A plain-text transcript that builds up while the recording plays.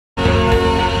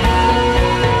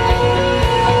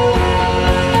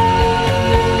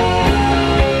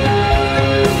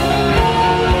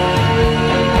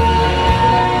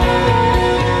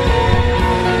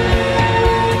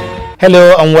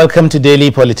Hello and welcome to Daily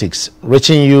Politics,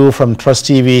 reaching you from Trust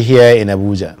TV here in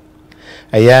Abuja.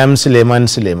 I am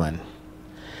Suleiman.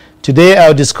 Today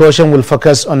our discussion will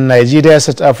focus on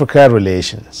Nigeria-South Africa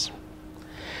relations.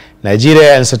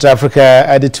 Nigeria and South Africa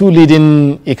are the two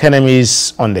leading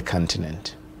economies on the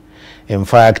continent. In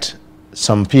fact,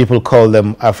 some people call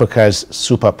them Africa's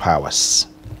superpowers.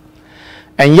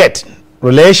 And yet,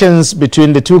 relations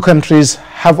between the two countries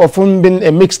have often been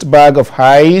a mixed bag of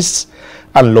highs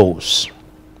and lows,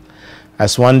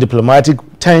 as one diplomatic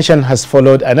tension has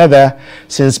followed another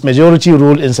since majority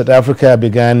rule in South Africa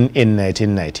began in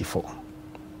 1994.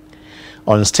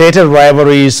 Unstated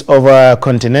rivalries over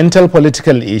continental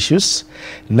political issues,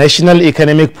 national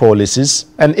economic policies,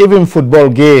 and even football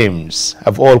games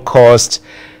have all caused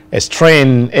a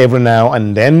strain every now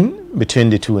and then between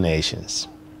the two nations,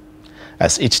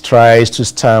 as each tries to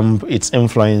stamp its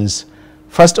influence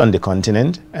first on the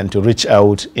continent and to reach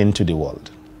out into the world.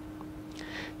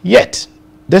 Yet,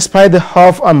 despite the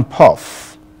huff and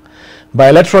puff,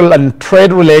 bilateral and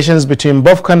trade relations between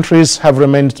both countries have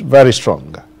remained very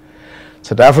strong.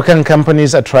 South African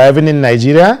companies are thriving in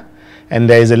Nigeria, and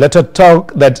there is a lot of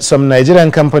talk that some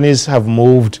Nigerian companies have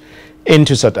moved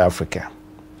into South Africa.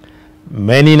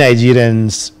 Many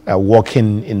Nigerians are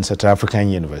working in South African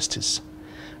universities.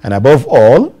 And above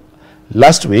all,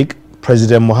 last week,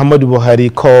 President Muhammadu Buhari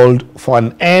called for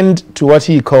an end to what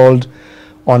he called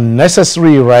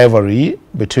unnecessary rivalry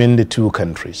between the two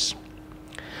countries.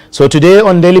 So today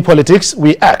on Daily Politics,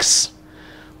 we ask,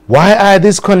 why are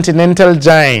these continental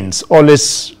giants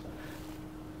always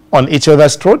on each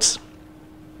other's throats?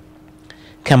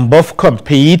 Can both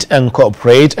compete and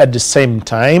cooperate at the same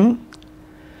time?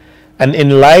 And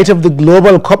in light of the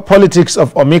global politics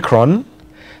of Omicron,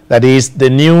 that is the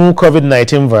new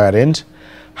COVID-19 variant,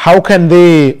 how can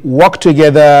they work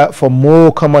together for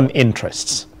more common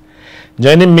interests?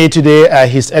 Joining me today are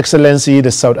His Excellency,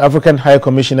 the South African High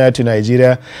Commissioner to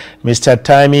Nigeria, Mr.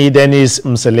 Tami Dennis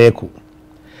Mseleku,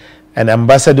 and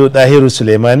Ambassador Dahiru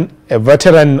Suleiman, a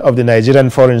veteran of the Nigerian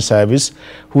Foreign Service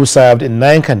who served in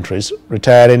 9 countries,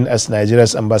 retiring as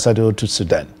Nigeria's ambassador to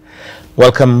Sudan.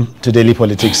 Welcome to Daily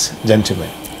Politics, gentlemen.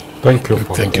 Thank you.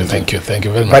 Thank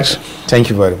you very much. Thank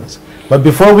you very much. But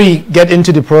before we get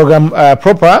into the program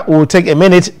proper, we'll take a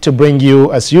minute to bring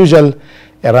you, as usual,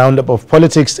 a roundup of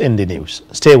politics in the news.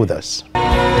 Stay with us.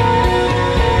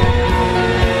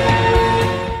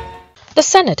 The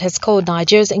Senate has called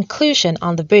Nigeria's inclusion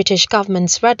on the British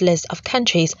government's red list of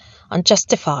countries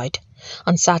unjustified.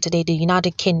 On Saturday, the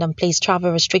United Kingdom placed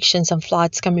travel restrictions on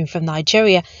flights coming from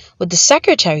Nigeria, with the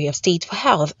Secretary of State for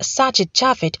Health, Sajid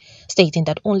Javid, stating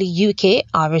that only UK,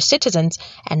 Irish citizens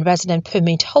and resident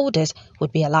permit holders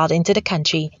would be allowed into the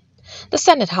country. The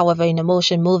Senate, however, in a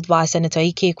motion moved by Senator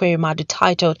Ike Ekweremadu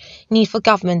titled "Need for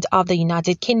Government of the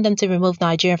United Kingdom to Remove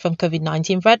Nigeria from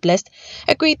COVID-19 Red List,"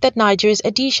 agreed that Nigeria's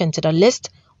addition to the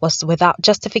list was without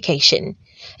justification.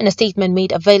 In a statement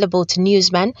made available to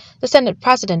newsmen, the Senate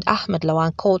President Ahmed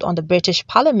Lawan called on the British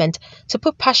Parliament to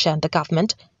put pressure on the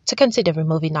government to consider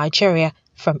removing Nigeria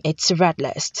from its red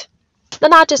list. The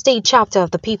Niger State chapter of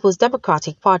the People's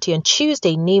Democratic Party on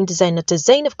Tuesday named Senator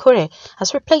Zainab Kure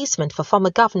as replacement for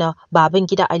former Governor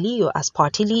Babangida Aliyu as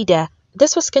party leader.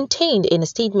 This was contained in a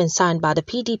statement signed by the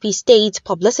PDP State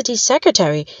Publicity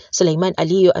Secretary Suleiman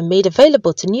Aliyu and made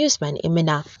available to newsmen in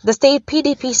Minna. The State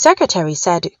PDP Secretary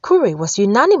said Kure was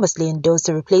unanimously endorsed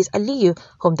to replace Aliyu,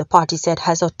 whom the party said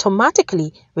has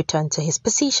automatically returned to his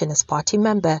position as party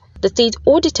member. The State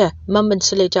Auditor, Mamman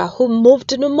Suleja, who moved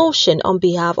the motion on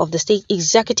behalf of the State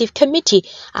Executive Committee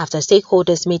after a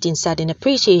stakeholders meeting, said in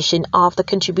appreciation of the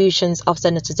contributions of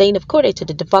Senator Zainab Kure to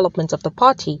the development of the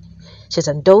party, she's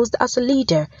endorsed as a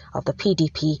leader of the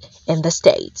PDP in the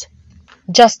state.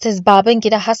 Justice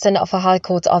Babangida Hassan of the High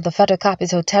Court of the Federal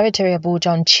Capital Territory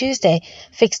Abuja on Tuesday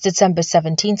fixed December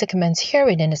 17 to commence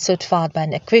hearing in a suit filed by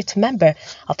an aggrieved member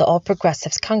of the All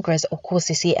Progressives Congress,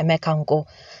 Okosisi Emekango,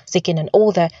 seeking an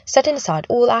order setting aside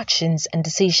all actions and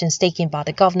decisions taken by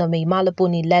the Governor May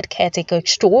Malabuni-led Caretaker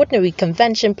Extraordinary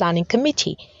Convention Planning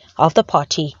Committee of the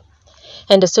party.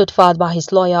 In the suit filed by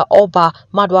his lawyer Oba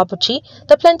Madwabuchi,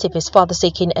 the plaintiff is further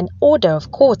seeking an order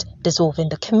of court dissolving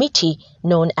the committee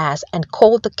known as and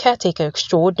called the Caretaker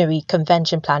Extraordinary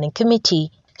Convention Planning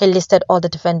Committee. He listed all the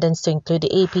defendants to include the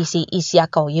APC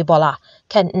Isiaka Oyebola,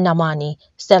 Ken Nnamani,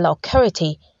 Stella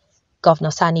Okereke,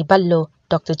 Governor Sani Bello,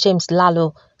 Dr. James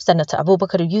Lalo, Senator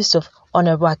Abubakar Yusuf,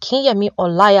 Honorable Akinyemi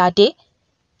Olayade,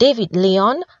 David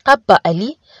Leon, Abba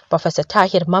Ali, Professor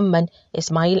Tahir Mamman,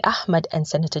 Ismail Ahmad, and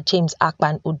Senator James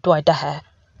Akban Udoidahe.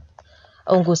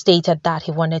 Ongo stated that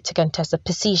he wanted to contest the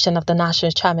position of the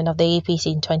national chairman of the APC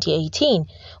in 2018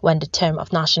 when the term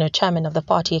of national chairman of the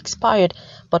party expired,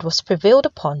 but was prevailed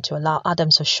upon to allow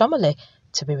Adams Oshomole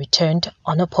to be returned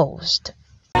unopposed.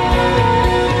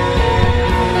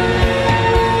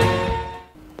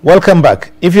 Welcome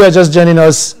back. If you are just joining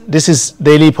us, this is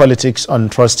Daily Politics on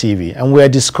Trust TV, and we are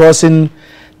discussing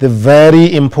the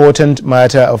very important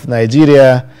matter of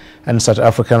Nigeria and South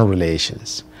African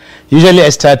relations. Usually I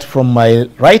start from my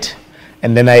right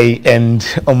and then I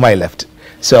end on my left.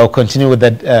 So I'll continue with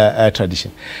that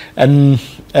tradition. And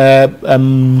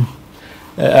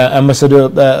Ambassador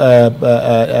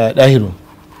Dahiru,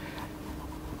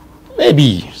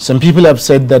 maybe some people have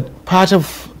said that part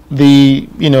of the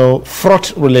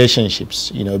fraught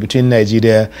relationships between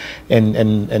Nigeria and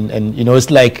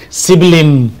it's like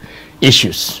sibling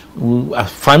issues,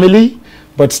 family,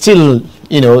 but still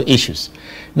issues.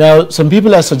 Now, some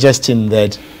people are suggesting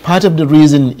that part of the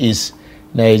reason is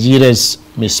Nigeria's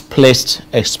misplaced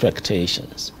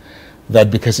expectations, that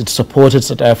because it supported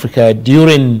South Africa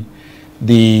during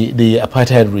the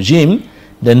apartheid regime,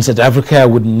 then South Africa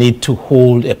would need to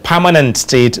hold a permanent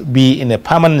state, be in a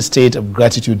permanent state of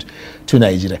gratitude to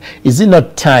Nigeria. Is it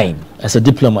not time, as a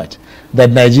diplomat, that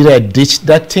Nigeria ditched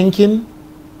that thinking?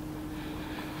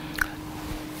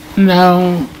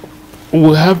 Now,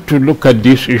 we have to look at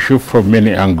this issue from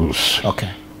many angles.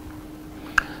 Okay.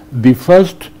 The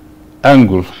first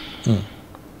angle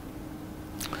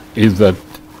is that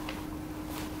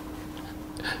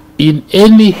in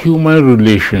any human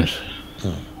relations,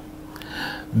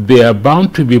 there are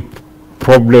bound to be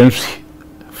problems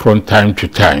from time to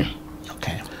time.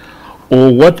 Okay.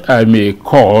 Or what I may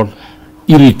call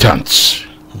irritants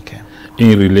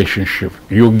in relationship.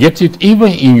 You get it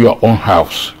even in your own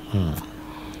house.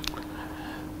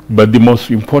 But the most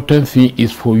important thing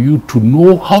is for you to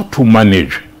know how to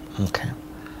manage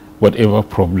whatever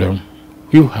problem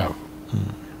you have.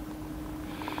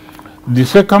 The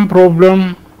second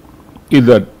problem is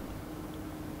that,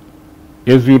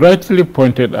 as you rightly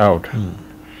pointed out,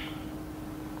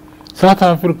 South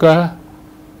Africa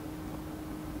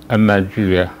and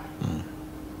Nigeria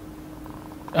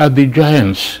are the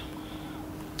giants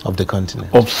of the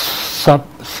continent, of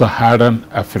sub-Saharan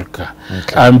Africa.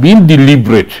 I'm being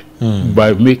deliberate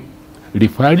by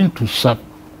referring to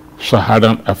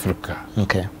sub-Saharan Africa.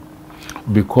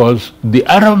 Because the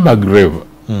Arab Maghreb,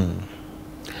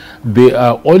 they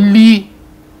are only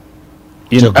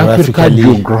in Africa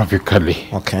geographically.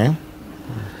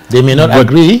 They may not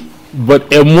agree,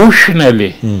 but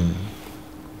emotionally,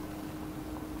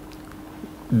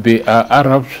 they are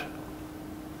Arabs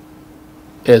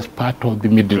as part of the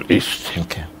Middle East.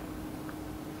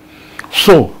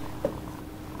 So,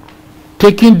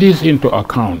 taking this into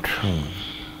account,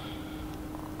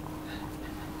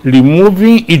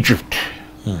 removing Egypt,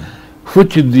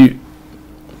 which is the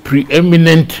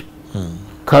preeminent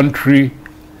country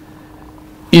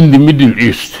in the Middle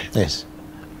East,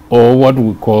 or what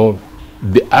we call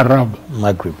the Arab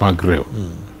Maghreb,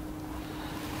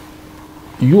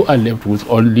 you are left with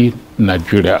only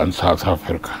Nigeria and South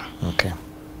Africa.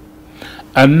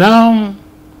 And now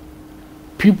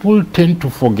people tend to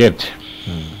forget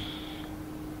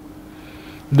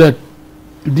that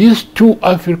these two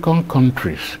African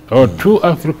countries, or two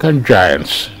African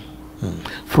giants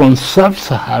from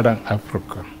sub-Saharan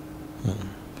Africa,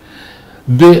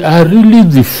 they are really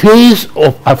the face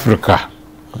of Africa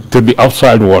to the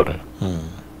outside world.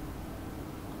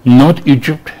 Not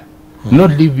Egypt, not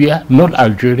Libya, not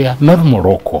Algeria, not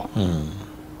Morocco.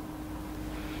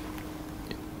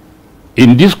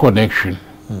 In this connection,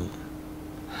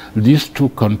 these two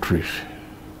countries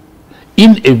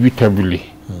inevitably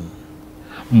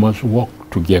must work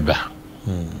together,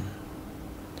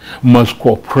 must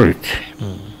cooperate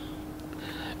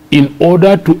in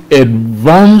order to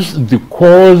advance the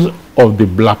cause of the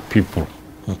black people.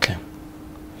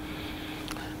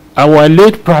 Our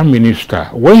late Prime Minister,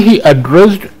 when he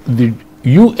addressed the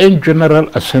UN General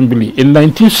Assembly in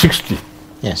 1960,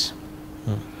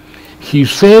 he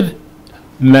said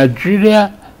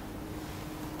Nigeria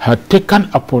had taken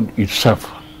upon itself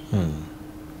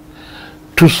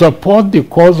to support the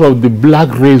cause of the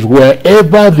black race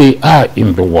wherever they are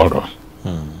in the world.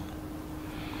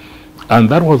 And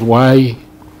that was why,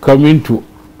 coming to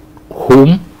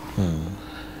home,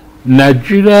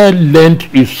 Nigeria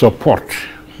lent its support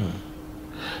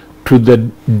to the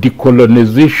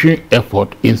decolonization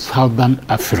effort in Southern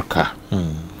Africa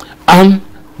and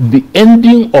the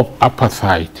ending of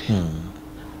apartheid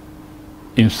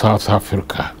in South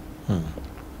Africa.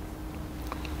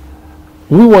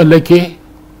 We were lucky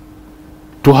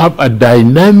to have a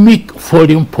dynamic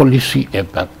foreign policy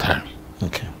at that time.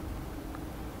 Okay.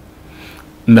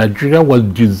 Nigeria was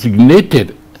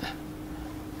designated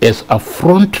as a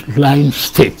frontline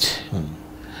state.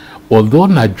 Although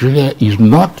Nigeria is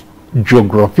not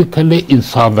geographically in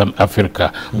Southern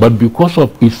Africa, but because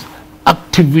of its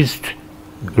activist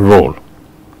role.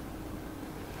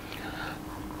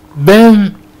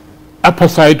 Then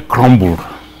apartheid crumbled.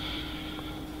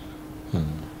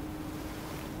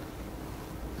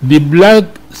 The black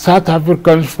South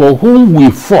Africans for whom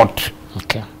we fought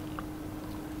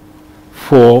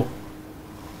for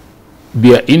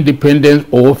their independence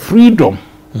or freedom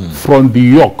from the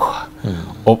yoke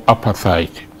of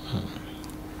apartheid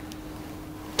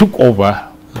took over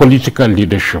political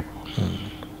leadership.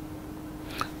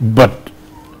 But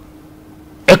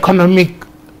economic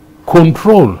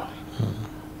control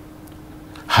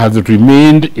has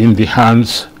remained in the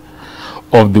hands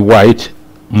of the white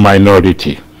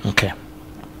minority. Okay.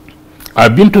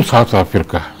 I've been to South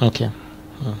Africa. Okay.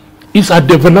 It's a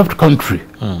developed country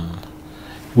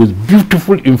with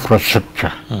beautiful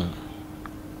infrastructure.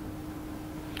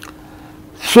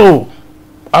 So,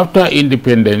 after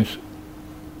independence,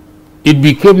 it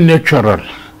became natural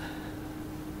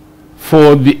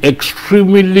for the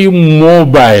extremely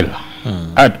mobile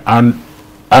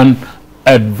and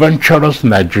adventurous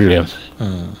Nigerians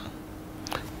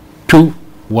to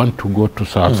want to go to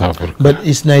South Africa. But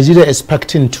is Nigeria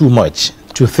expecting too much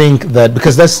to think that,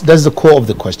 because that's the core of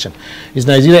the question, is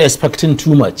Nigeria expecting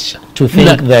too much to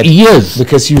think that yes,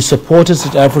 because you supported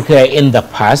South Africa in the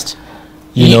past,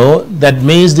 you know, that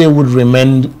means they would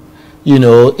remain, you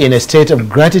know, in a state of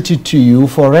gratitude to you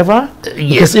forever?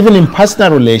 Because even in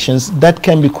personal relations, that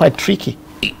can be quite tricky.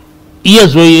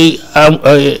 Yes,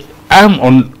 I'm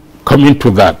on coming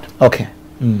to that. Okay.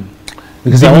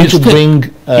 Because I want to bring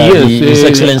His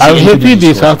Excellency. I'm happy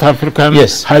the South African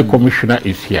High Commissioner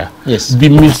is here. Yes. The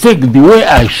mistake, the way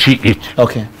I see it,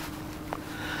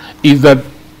 is that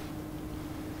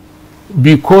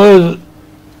because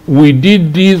we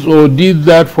did this or did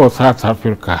that for South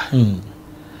Africa,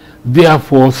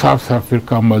 therefore South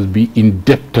Africa must be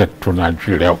indebted to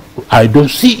Nigeria. I don't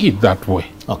see it that way.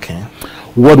 Okay.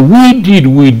 What we did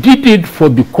it for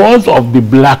the cause of the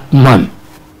black man.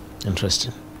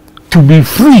 Interesting. To be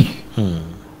free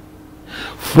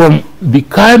from the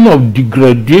kind of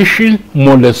degradation,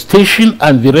 molestation,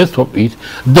 and the rest of it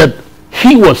that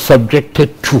he was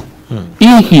subjected to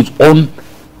in his own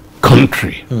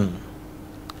country.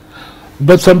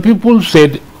 But some people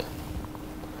said,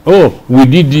 oh, we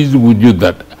did this, we did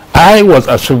that. I was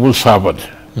a civil servant.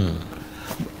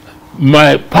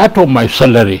 My part of my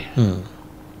salary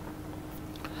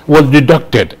was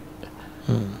deducted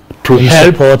to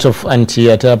help support of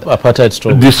anti-apartheid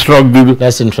struggle. The struggle.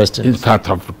 That's interesting. In South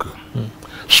Africa.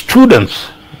 Students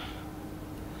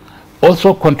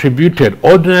also contributed.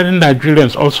 Ordinary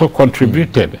Nigerians also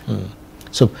contributed.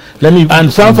 So let me.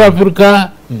 And South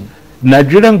Africa,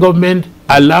 Nigerian government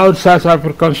allowed South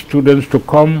African students to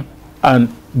come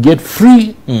and get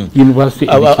free university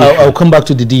education. I'll come back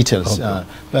to the details. Okay.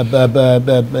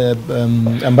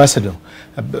 Ambassador,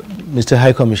 Mr.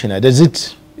 High Commissioner,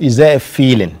 is there a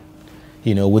feeling,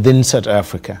 you know, within South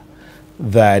Africa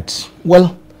that,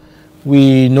 well,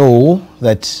 we know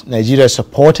that Nigeria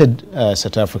supported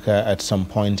South Africa at some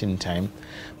point in time,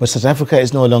 but South Africa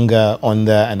is no longer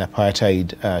under an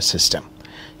apartheid system.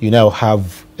 You now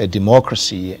have a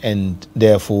democracy and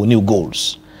therefore new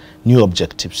goals, new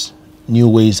objectives, new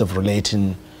ways of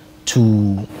relating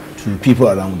to people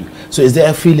around you. So is there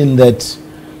a feeling that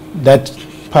that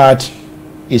part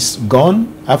is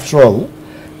gone? After all,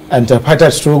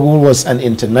 anti-apartheid struggle was an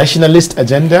internationalist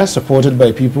agenda supported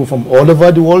by people from all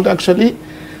over the world, actually.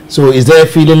 So is there a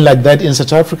feeling like that in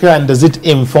South Africa, and does it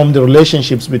inform the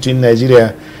relationships between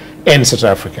Nigeria and South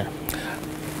Africa?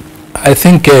 I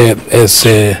think as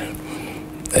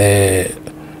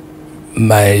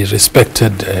my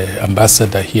respected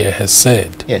ambassador here has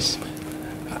said, yes,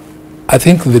 I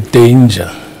think the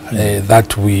danger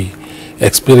that we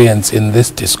experience in this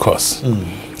discourse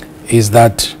is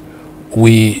that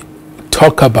we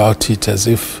talk about it as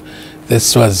if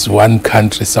this was one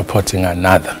country supporting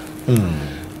another,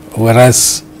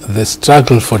 whereas the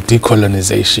struggle for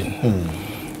decolonization,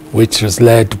 which was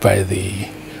led by the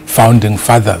founding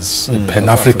fathers,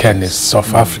 Pan-Africanists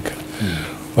of Africa,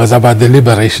 was about the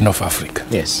liberation of Africa.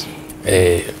 Yes.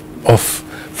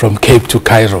 From Cape to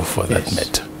Cairo, for that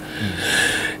matter.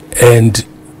 And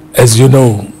as you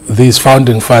know, these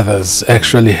founding fathers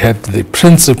actually had the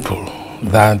principle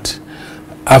that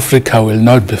Africa will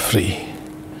not be free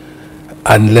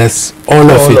unless all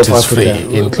of it is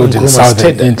free, including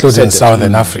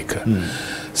Southern Africa.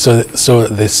 So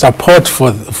the support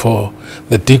for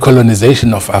the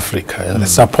decolonization of Africa and the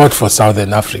support for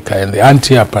Southern Africa and the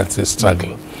anti-apartheid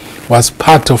struggle was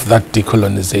part of that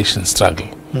decolonization struggle.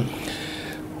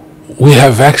 We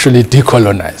have actually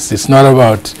decolonized. It's not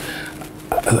about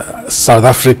South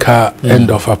Africa end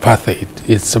of apartheid.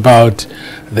 It's about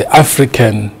the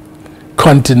African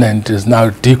continent is now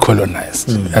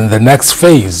decolonized. And the next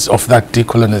phase of that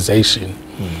decolonization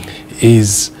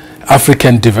is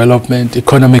African development,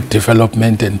 economic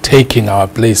development, and taking our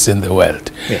place in the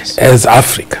world as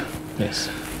Africa.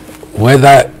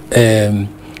 Whether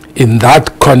in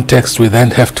that context we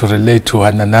then have to relate to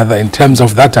one another in terms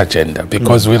of that agenda,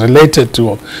 because we related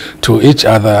to each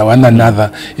other, one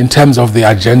another, in terms of the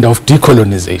agenda of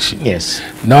decolonization.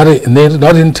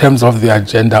 Not in terms of the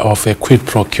agenda of a quid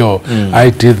pro quo. I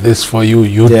did this for you,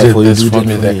 you did this for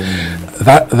me.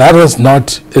 That was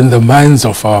not in the minds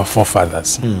of our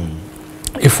forefathers.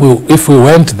 If we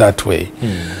went that way,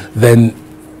 then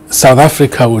South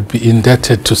Africa would be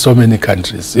indebted to so many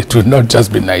countries. It would not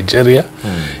just be Nigeria.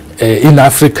 In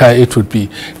Africa, it would be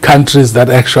countries that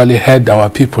actually had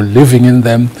our people living in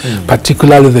them,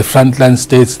 particularly the frontline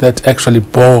states that actually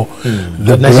bore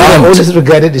the brunt. Nigeria always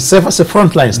regarded itself as a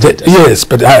frontline state. Yes,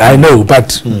 but I know,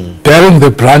 but bearing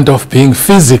the brunt of being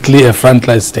physically a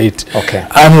frontline state,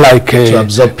 unlike to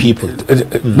absorb people,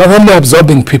 not only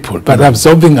absorbing people, but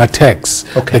absorbing attacks,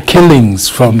 the killings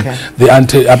from the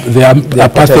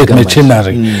apartheid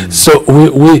machinery. So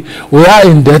we are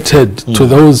indebted to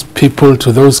those people,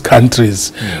 to those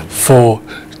countries for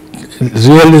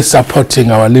really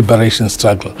supporting our liberation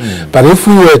struggle. But if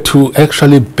we were to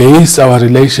actually base our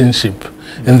relationship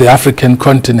in the African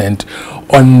continent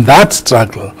on that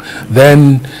struggle,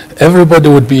 then everybody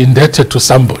would be indebted to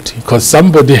somebody, because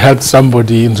somebody helped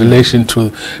somebody in relation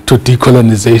to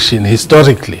decolonization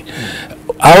historically.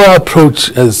 Our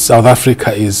approach as South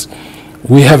Africa is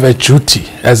we have a duty.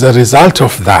 As a result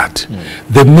of that,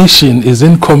 the mission is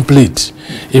incomplete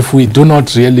if we do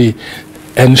not really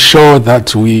ensure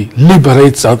that we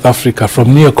liberate South Africa from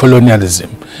neocolonialism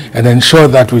and ensure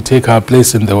that we take our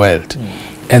place in the world.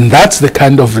 And that's the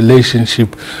kind of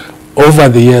relationship over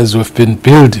the years we've been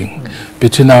building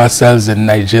between ourselves and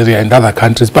Nigeria and other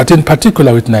countries, but in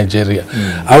particular with Nigeria.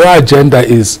 Our agenda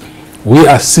is we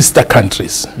are sister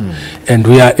countries, and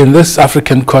we are in this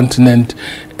African continent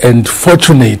and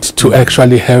fortunate to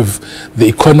actually have the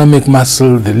economic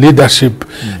muscle, the leadership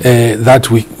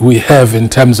that we have in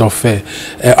terms of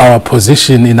our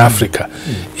position in Africa.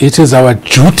 It is our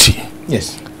duty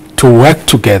to work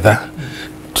together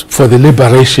for the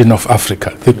liberation of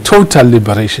Africa, the total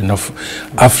liberation of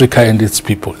Africa and its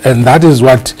people. And that is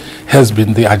what has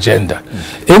been the agenda.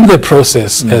 In the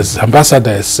process, as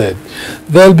Ambassador has said,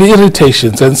 there will be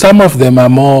irritations, and some of them are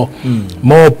more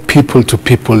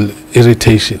people-to-people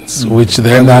irritations, which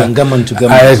then are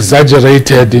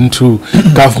exaggerated into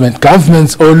government.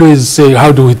 Governments always say,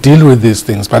 how do we deal with these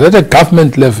things? But at a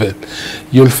government level,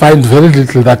 you'll find very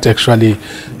little that actually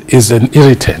is an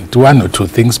irritant, one or two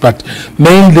things, but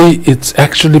mainly it's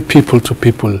actually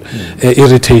people-to-people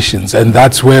irritations, and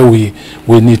that's where we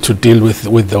need to deal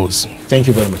with those. Thank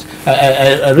you very much.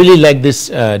 I really like this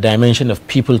dimension of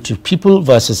people-to-people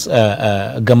versus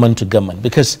government-to-government,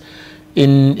 because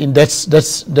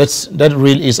that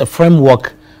really is a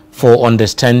framework for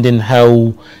understanding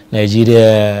how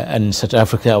Nigeria and South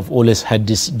Africa have always had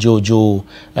this JoJo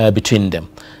between them.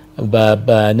 But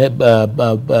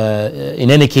in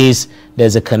any case,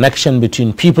 there's a connection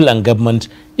between people and government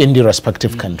in the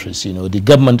respective countries. You know, the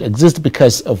government exists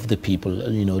because of the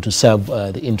people, you know, to serve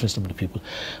the interest of the people.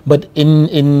 But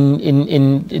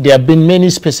there have been many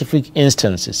specific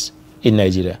instances in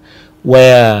Nigeria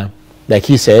where, like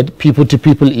he said,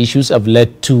 people-to-people issues have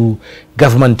led to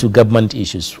government-to-government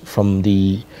issues, from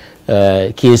the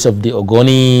case of the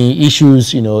Ogoni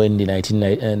issues, you know, in the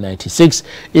 1996,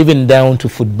 even down to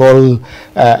football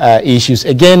issues,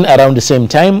 again around the same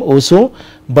time also,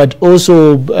 but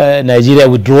also Nigeria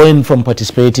withdrawing from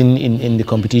participating in the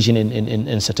competition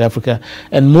in South Africa.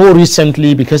 And more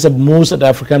recently, because of more South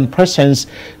African presence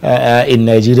in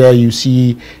Nigeria, you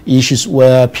see issues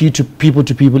where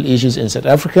people-to-people issues in South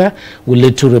Africa will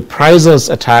lead to reprisals,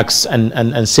 attacks,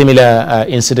 and similar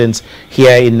incidents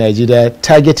here in Nigeria,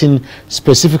 targeting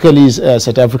specifically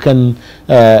South African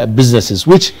businesses,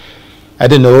 which I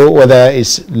don't know whether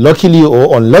it's luckily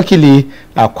or unluckily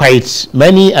are quite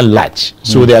many and large,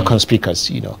 so they are conspicuous.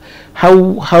 You know,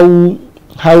 how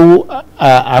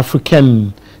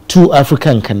two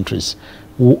African countries,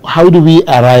 how do we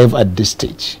arrive at this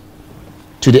stage,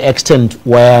 to the extent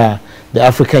where the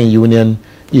African Union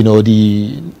you know,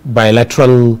 the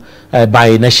bilateral,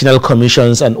 binational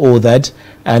commissions and all that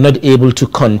are not able to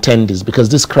contend this, because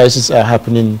these crises are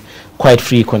happening quite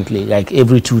frequently, like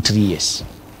every 2-3 years?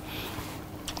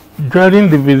 During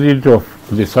the visit of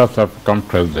the South African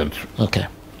president, Okay.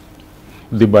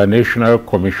 the binational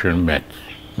commission met.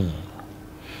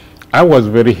 I was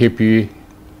very happy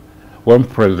when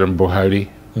President Buhari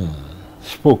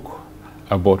spoke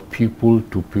about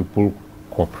people-to-people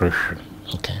cooperation.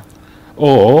 Okay.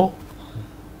 Or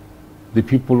the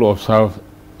people of South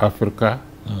Africa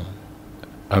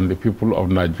and the people of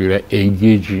Nigeria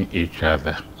engaging each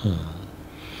other.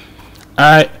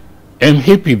 I am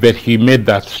happy that he made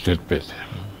that statement.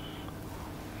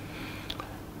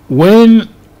 When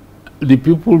the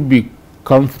people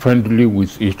become friendly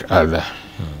with each other,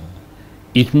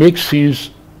 it makes things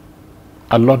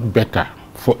a lot better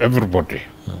for everybody.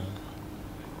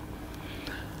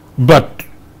 But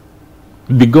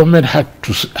the government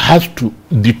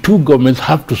the two governments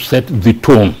have to set the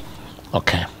tone.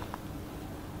 Okay.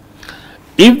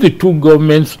 If the two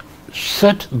governments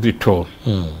set the tone,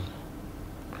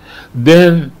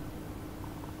 then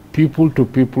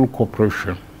people-to-people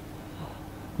cooperation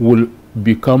will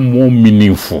become more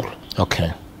meaningful.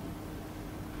 Okay.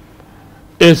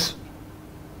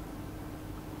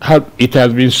 It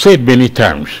has been said many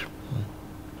times,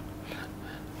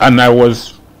 and I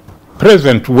was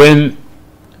present when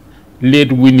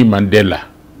late Winnie Mandela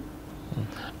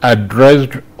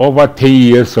addressed over 10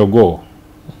 years ago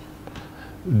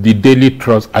the Daily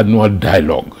Trust annual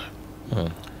dialogue.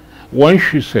 When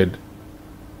she said,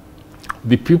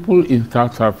 the people in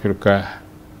South Africa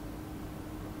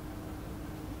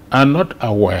are not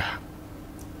aware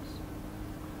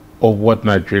of what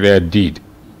Nigeria did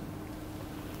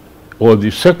or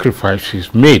the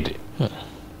sacrifices made.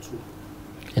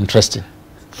 Interesting.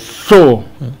 So,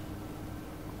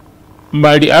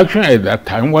 my reaction at that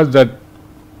time was that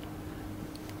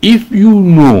if you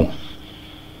know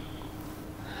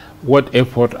what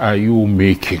effort are you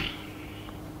making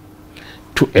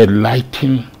to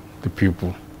enlighten the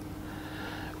people,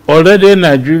 already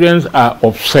Nigerians are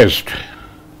obsessed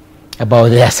about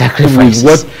their sacrifices.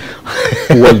 With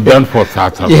what was done for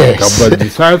South Africa, Yes. but the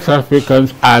South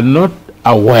Africans are not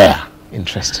aware.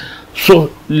 Interesting.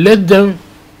 So let them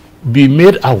be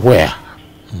made aware.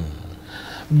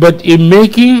 But in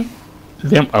making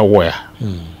them aware,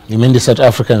 You mean the South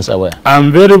Africans aware?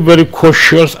 I'm very, very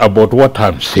cautious about what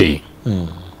I'm saying.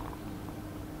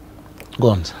 Go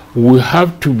on, sir. We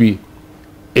have to be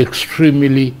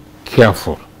extremely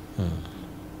careful.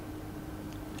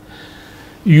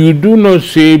 You do not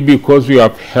say because you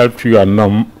have helped your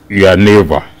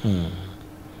neighbor,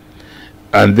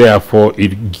 and therefore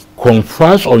it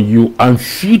confers on you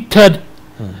unfettered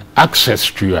access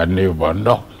to your neighbor.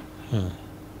 No.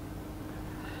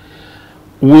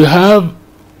 We have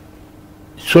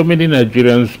so many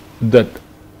Nigerians that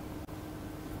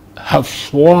have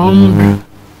swarmed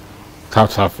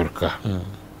South Africa.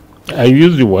 I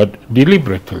use the word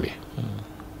deliberately.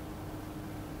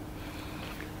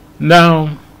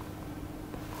 Now,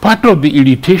 part of the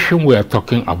irritation we are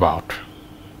talking about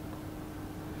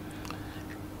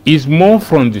is more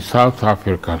from the South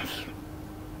Africans,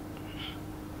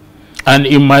 and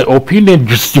in my opinion,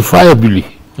 justifiably.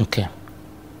 Okay.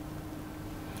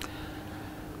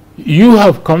 You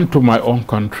have come to my own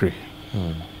country.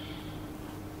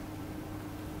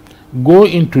 Go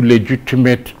into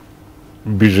legitimate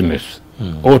business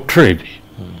or trade.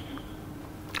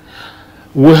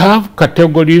 We have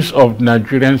categories of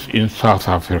Nigerians in South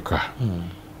Africa.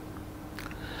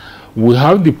 We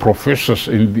have the professors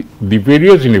in the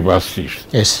various universities.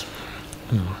 Yes.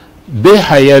 They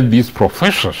hire these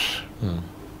professors.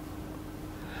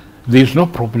 There is no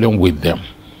problem with them.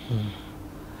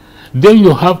 Then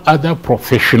you have other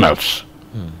professionals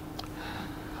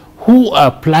who are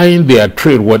applying their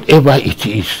trade, whatever it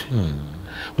is,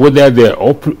 whether they're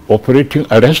operating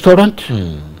a restaurant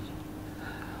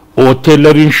or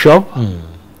tailoring shop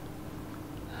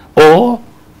or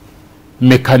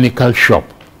mechanical shop.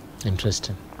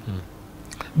 Interesting.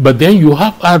 But then you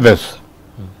have others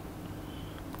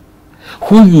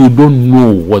who you don't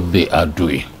know what they are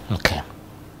doing, Okay.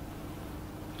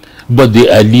 but they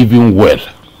are living well.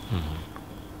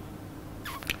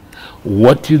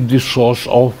 What is the source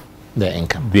of Their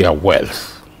income. their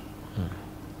wealth?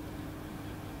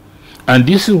 And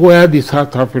this is where the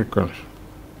South Africans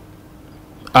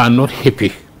are not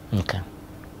happy. Okay.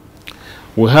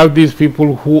 We have these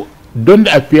people who don't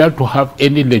appear to have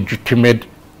any legitimate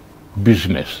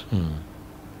business.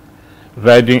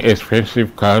 Riding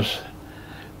expensive cars,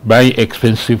 buying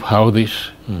expensive houses,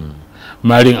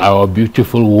 marrying our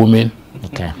beautiful women,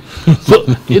 Okay. So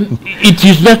it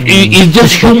is not. It's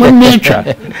just human nature.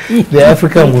 The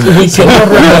African women. We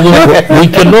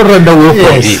cannot run away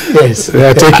from it. Yes. They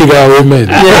are taking our women.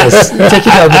 Yes.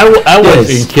 Taking our I was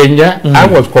yes. in Kenya. I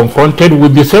was confronted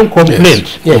with the same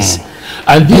complaint. Yes.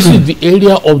 And this is the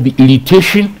area of the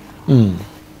irritation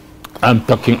I'm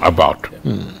talking about.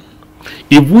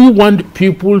 If we want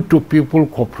people-to-people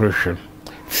cooperation,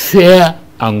 fair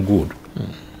and good,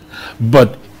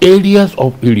 but areas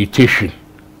of irritation,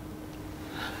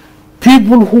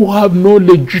 people who have no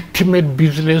legitimate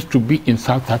business to be in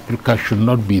South Africa should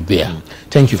not be there.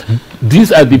 Thank you.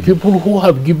 These are the people who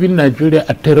have given Nigeria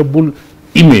a terrible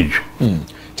image.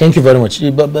 Thank you very much.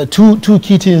 But two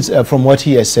key things from what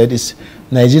he has said is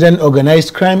Nigerian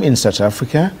organized crime in South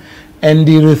Africa and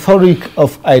the rhetoric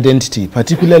of identity,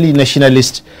 particularly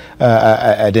nationalist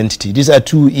identity. These are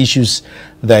two issues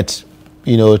that,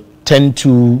 you know, tend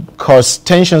to cause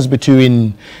tensions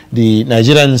between the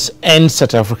Nigerians and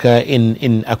South Africa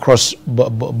in across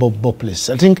both places.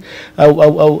 I think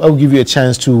I'll give you a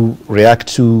chance to react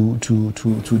to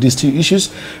these two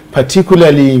issues,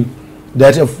 particularly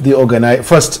that of the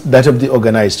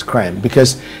organized crime,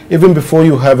 because even before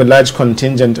you have a large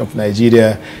contingent of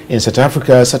Nigeria in South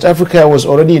Africa was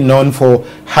already known for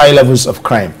high levels of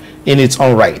crime in its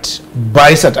own right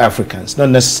by South Africans, not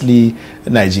necessarily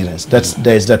Nigerians.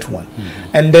 There is that one.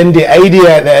 And then the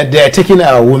idea that they are taking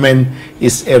our women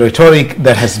is a rhetoric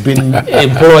that has been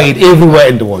employed everywhere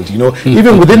in the world, you know,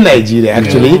 even within Nigeria,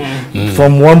 actually,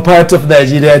 from one part of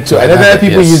Nigeria to another,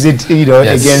 people use it, you know,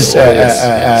 against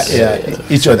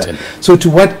each other. So to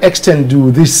what extent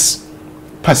do these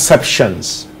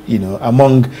perceptions, you know,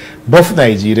 among both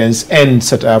Nigerians and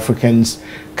South Africans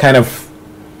kind of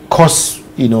cause,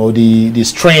 you know, the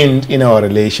strain in our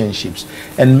relationships?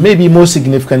 And maybe more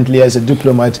significantly, as a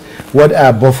diplomat, what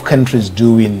are both countries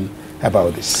doing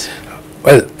about this?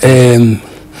 Well,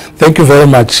 thank you very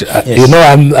much. Yes. You know,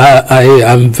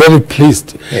 I'm very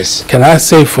pleased. Yes. Can I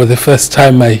say for the first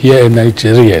time I hear a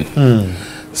Nigerian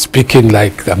speaking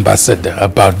like ambassador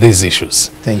about these issues?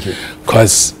 Thank you.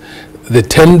 Because the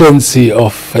tendency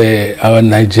of our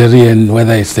Nigerian,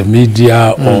 whether it's the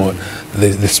media or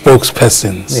the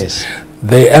spokespersons, Yes.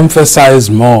 they emphasize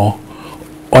more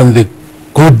on the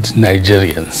good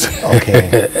Nigerians,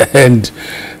 Okay. and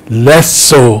less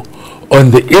so on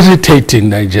the irritating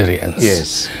Nigerians.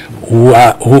 Yes. Who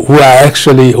are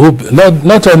actually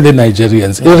not only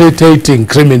Nigerians, irritating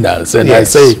criminals. And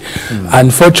Yes. I say,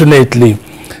 unfortunately,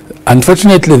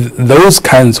 those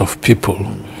kinds of people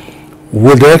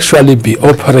would actually be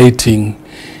operating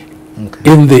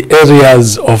in the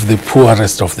areas of the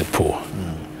poorest of the poor.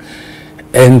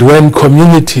 And when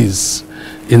communities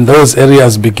in those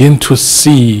areas begin to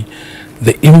see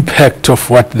the impact of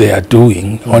what they are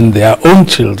doing on their own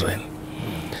children,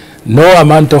 no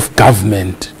amount of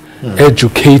government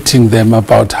educating them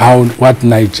about what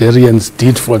Nigerians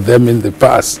did for them in the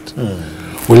past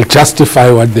will justify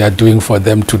what they are doing for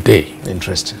them today.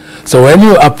 Interesting. So when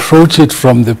you approach it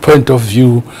from the point of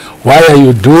view, why are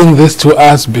you doing this to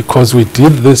us because we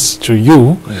did this to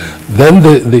you, then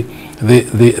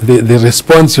the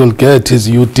response you'll get is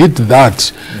you did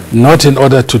that not in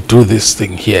order to do this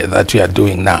thing here that you are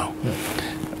doing now.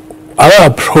 Our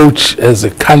approach as a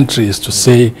country is to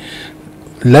say,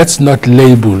 let's not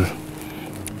label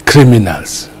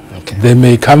criminals. Okay. They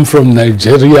may come from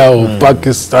Nigeria or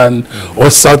Pakistan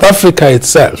or South Africa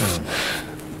itself.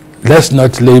 Let's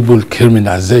not label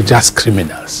criminals. They're just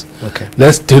criminals. Okay.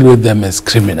 Let's deal with them as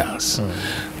criminals.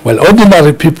 Well,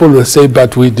 ordinary people will say,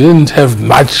 but we didn't have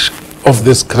much of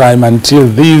this crime until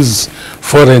these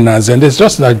foreigners, and it's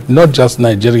just not just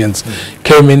Nigerians,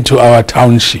 came into our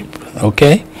township.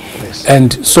 Okay? Yes.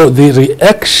 And so the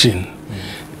reaction,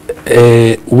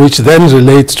 which then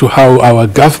relates to how our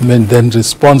government then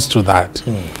responds to that.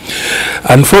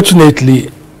 Unfortunately,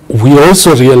 we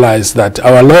also realize that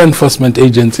our law enforcement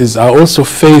agencies are also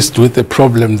faced with the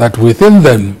problem that within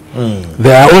them,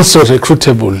 they are also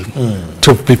recruitable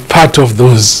to be part of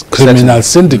those criminal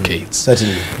syndicates.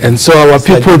 Certainly. And so our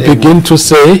people begin to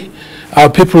say,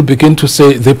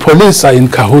 the police are in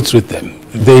cahoots with them.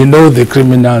 They know the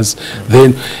criminals.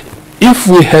 If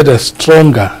we had a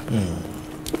stronger,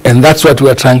 and that's what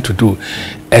we're trying to do,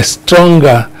 a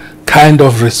stronger kind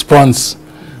of response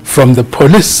from the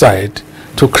police side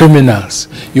to criminals,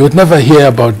 you would never hear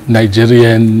about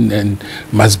Nigerian and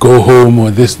must go home or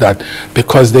this, that,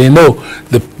 because they know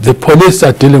the police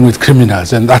are dealing with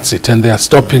criminals and that's it, and they are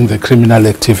stopping the criminal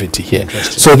activity here.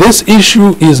 So this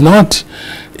issue is not,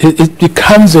 it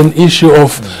becomes an issue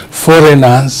of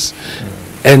foreigners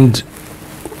and,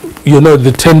 you know,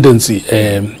 the tendency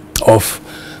of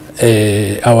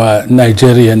our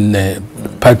Nigerian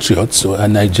patriots or our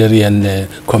Nigerian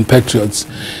compatriots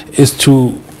is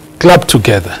to club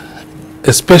together,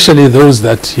 especially those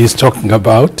that he's talking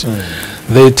about.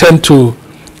 They tend to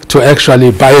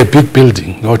actually buy a big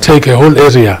building or take a whole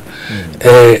area,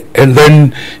 and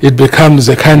then it becomes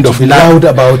a kind of loud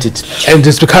about it, and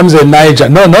it becomes a Niger.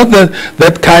 No, not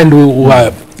that kind who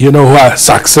are, you know, who are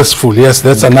successful. Yes,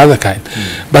 that's another kind.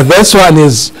 But this one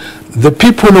is the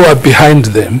people who are behind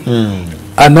them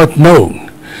are not known.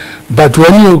 But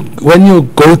when you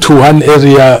go to one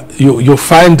area, you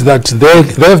find that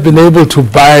they've been able to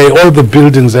buy all the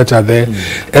buildings that are there,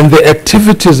 and the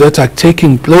activities that are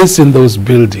taking place in those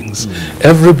buildings,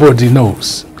 everybody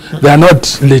knows. They are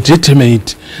not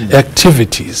legitimate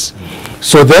activities.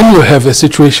 So then you have a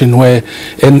situation where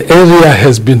an area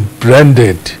has been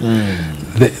branded.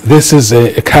 This is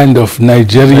a kind of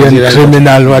Nigerian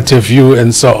criminal, what have you,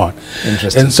 and so on.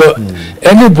 Interesting. And so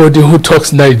anybody who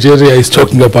talks Nigeria is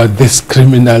talking about this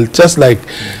criminal, just like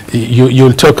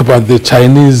you'll talk about the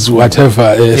Chinese, whatever,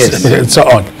 and so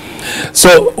on.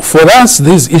 So for us,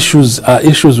 these issues are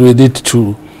issues we need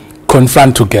to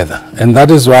confront together. And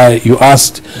that is why you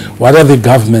asked, what are the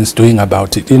governments doing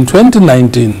about it? In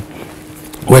 2019,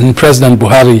 when President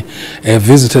Buhari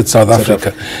visited South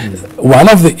Africa, one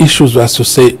of the issues was to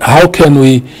say, how can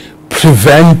we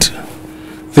prevent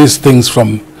these things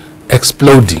from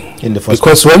exploding?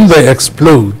 Because when they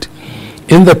explode,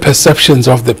 in the perceptions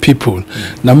of the people,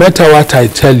 no matter what I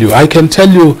tell you, I can tell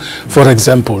you, for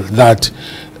example, that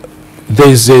there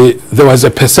was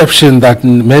a perception that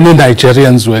many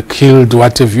Nigerians were killed,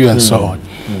 what have you, and so on.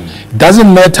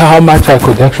 Doesn't matter how much I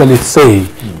could actually say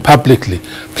publicly.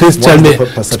 Please tell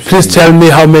me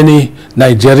how many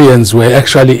Nigerians were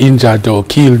actually injured or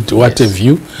killed, what have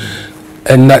you.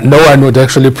 And no one would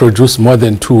actually produce more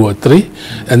than 2 or 3,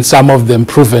 and some of them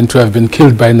proven to have been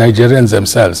killed by Nigerians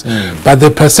themselves. But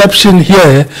the perception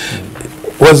here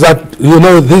was that, you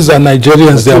know, these are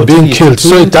Nigerians, they are being killed,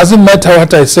 so it doesn't matter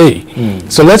what I say.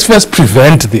 So let's first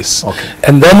prevent this.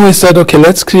 And then we said, okay,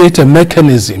 let's create a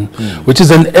mechanism, which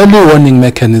is an early warning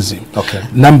mechanism.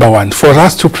 Number one, for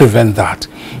us to prevent that.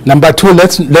 Number two,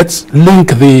 let's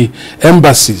link the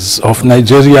embassies of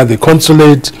Nigeria, the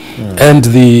consulate, and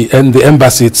the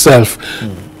embassy itself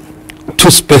to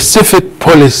specific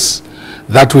police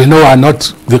that we know are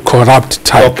not the corrupt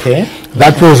type.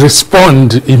 That will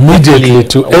respond immediately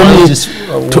to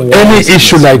any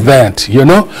issue like that, you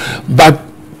know. But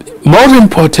more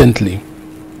importantly,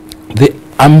 the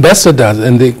ambassadors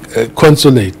and the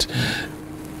consulate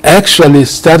actually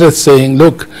started saying,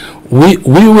 look, we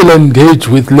will engage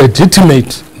with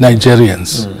legitimate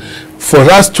Nigerians for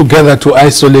us together to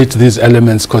isolate these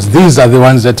elements, because these are the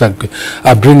ones that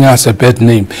are bringing us a bad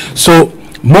name. So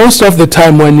most of the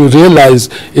time when you realize,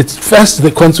 it's first the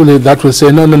consulate that will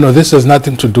say, no, this has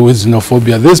nothing to do with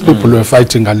xenophobia. These people were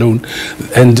fighting alone,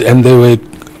 and they were,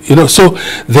 you know, so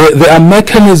there are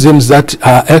mechanisms that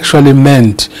are actually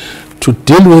meant to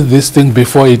deal with this thing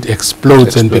before it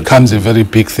explodes and becomes a very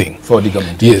big thing. For the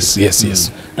government. Yes.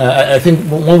 I think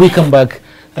when we come back,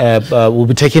 we'll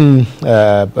be taking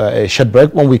a short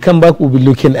break. When we come back, we'll be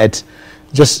looking at,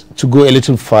 just to go a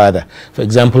little further. For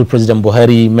example, President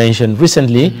Buhari mentioned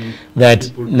recently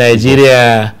that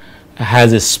Nigeria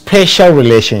has a special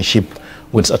relationship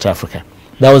with South Africa.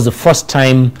 That was the first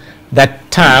time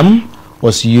that term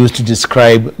was used to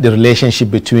describe the relationship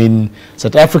between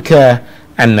South Africa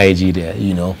and Nigeria,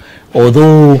 you know.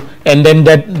 Although, and then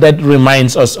that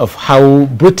reminds us of how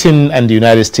Britain and the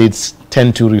United States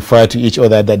tend to refer to each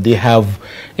other, that they have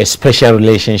a special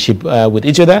relationship with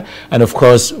each other, and of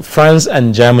course France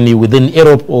and Germany within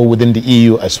Europe or within the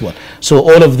EU as well. So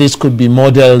all of this could be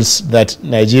models that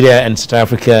Nigeria and South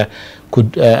Africa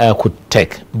could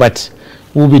take. But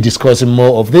we'll be discussing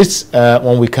more of this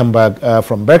when we come back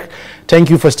from break. Thank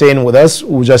you for staying with us.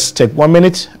 We'll just take 1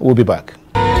 minute. We'll be back.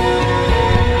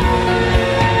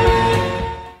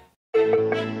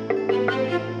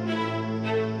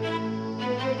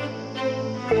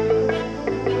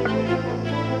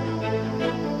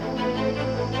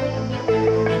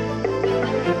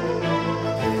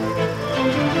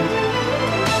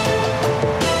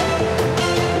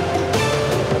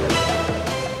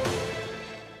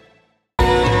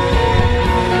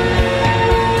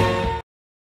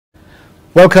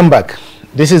 Welcome back.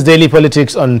 This is Daily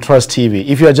Politics on Trust TV.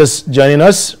 If you are just joining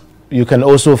us, you can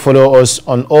also follow us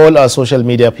on all our social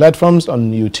media platforms,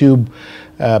 on YouTube,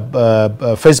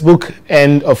 Facebook,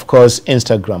 and of course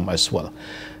Instagram as well.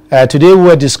 Today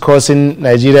we're discussing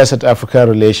Nigeria-South Africa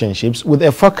relationships with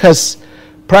a focus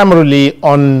primarily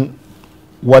on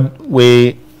what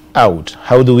way out.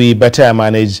 How do we better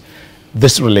manage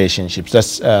this relationships.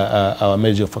 That's our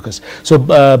major focus. So,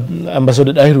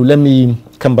 Ambassador Dahiru, let me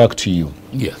come back to you.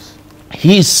 Yes.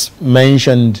 He's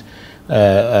mentioned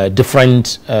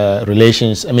different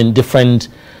relations, different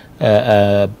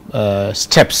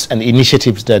steps and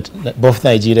initiatives that both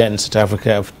Nigeria and South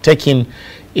Africa have taken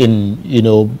in,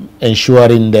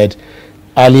 ensuring that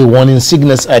early warning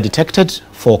signals are detected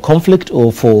for conflict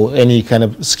or for any kind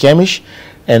of skirmish,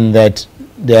 and that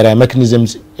there are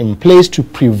mechanisms in place to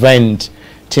prevent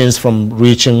things from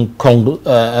reaching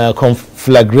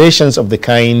conflagrations of the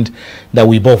kind that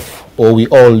we both or we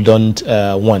all don't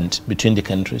want between the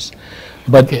countries.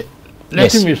 But okay.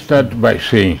 Let me start by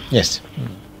saying, yes,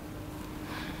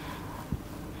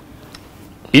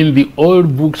 in the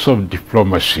old books of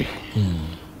diplomacy,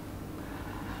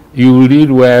 you will read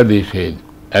where they said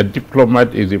a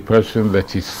diplomat is a person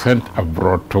that is sent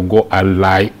abroad to go and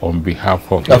lie on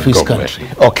behalf of his country.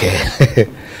 Okay.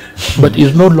 But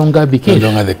it's no longer the case. No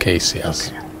longer the case, yes.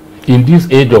 Okay. In this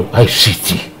age of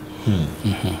ICT,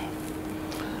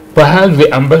 perhaps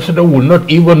the ambassador will not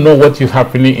even know what is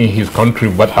happening in his country,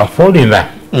 but a foreigner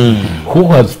who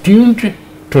has tuned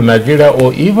to Nigeria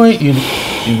or even is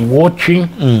watching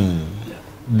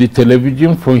the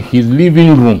television from his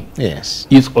living room, yes,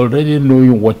 is already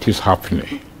knowing what is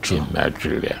happening in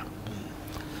Nigeria.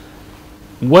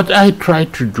 What I try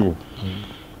to do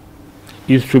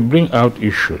is to bring out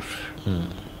issues.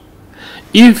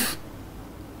 If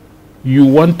you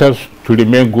want us to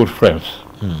remain good friends,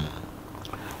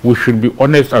 we should be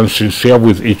honest and sincere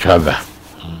with each other.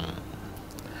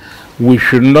 We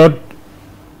should not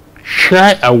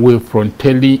shy away from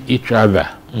telling each other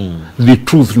the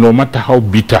truth, no matter how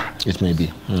bitter it may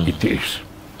be. it is.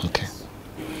 Okay.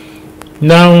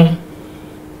 Now,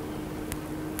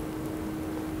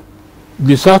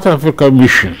 the South Africa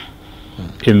mission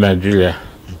in Nigeria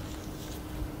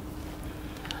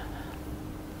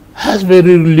has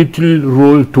very little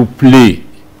role to play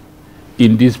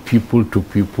in this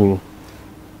people-to-people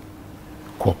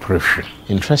cooperation.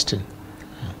 Interesting.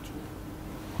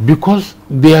 Because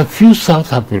there are few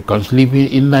South Africans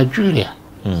living in Nigeria.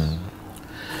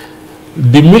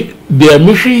 Their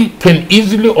mission can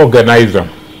easily organize them.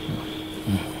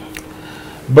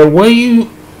 But when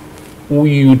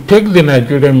you take the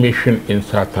Nigerian mission in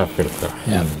South Africa,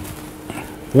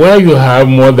 where you have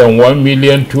more than 1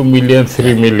 million, 2 million,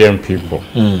 3 million people,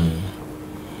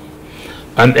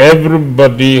 and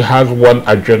everybody has one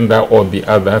agenda or the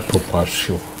other to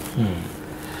pursue,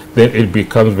 then it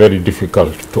becomes very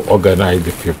difficult to organize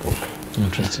the people.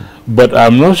 Interesting. But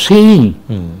I'm not saying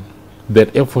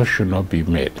that effort should not be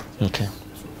made. Okay.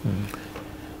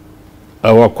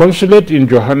 Our consulate in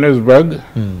Johannesburg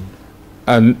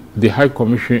and the High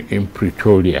Commission in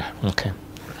Pretoria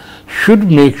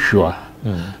should make sure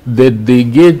that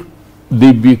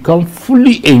they become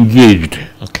fully engaged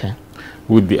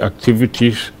with the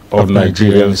activities of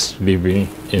Nigerians living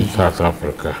in South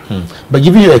Africa. But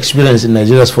given your experience in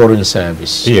Nigeria's foreign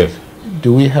service, yes,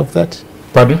 do we have that?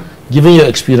 Pardon? Given your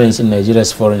experience in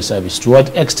Nigeria's foreign service, to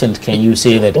what extent can you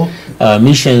say that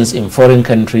missions in foreign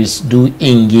countries do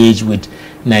engage with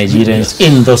Nigerians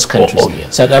in those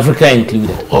countries, South Africa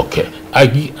included? Okay.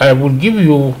 I will give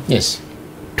you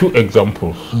 2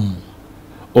 examples.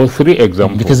 Or 3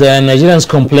 examples. Because there are Nigerians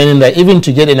complaining that even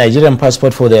to get a Nigerian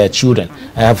passport for their children,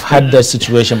 I have had that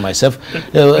situation myself.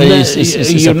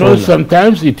 It's you know,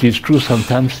 sometimes it is true,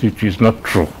 sometimes it is not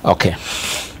true. Okay.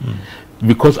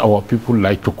 Because our people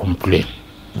like to complain.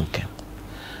 Okay.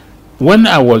 When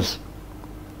I was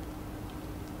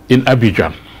in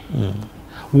Abidjan,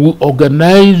 we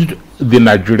organized the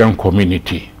Nigerian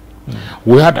community.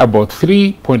 We had about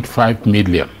 3.5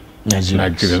 million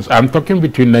Nigerians. I'm talking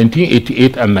between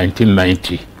 1988 and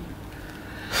 1990.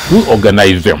 We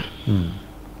organized them.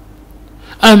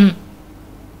 And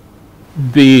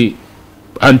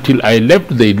until I left,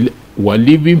 they were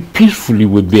living peacefully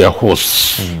with their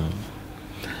hosts.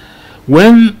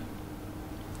 When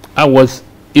I was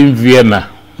in Vienna,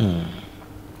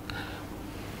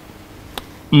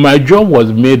 my job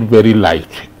was made very light,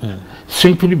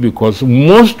 simply because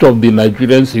most of the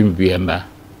Nigerians in Vienna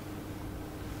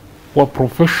were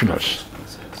professionals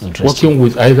working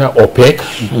with either OPEC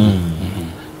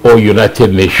or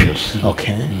United Nations.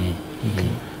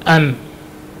 And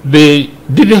they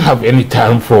didn't have any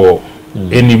time for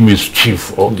any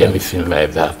mischief or anything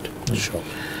like that.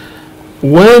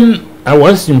 When I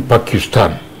was in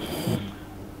Pakistan,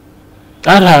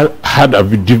 I had a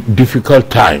difficult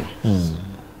time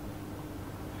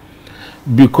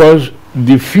because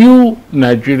the few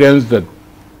Nigerians that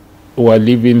were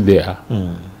living there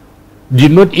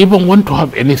did not even want to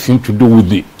have anything to do with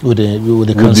the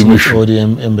consulate or the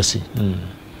embassy.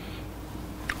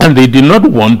 And they did not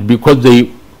want, because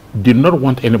they did not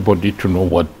want anybody to know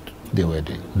what they were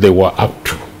doing. They were up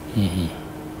to.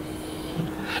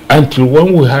 Until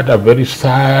when we had a very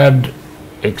sad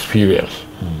experience.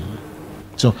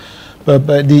 So, but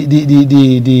the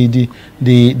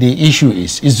issue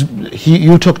is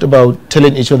you talked about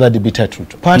telling each other the bitter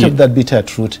truth. Part of that bitter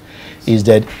truth is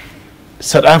that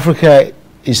South Africa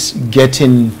is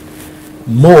getting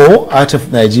more out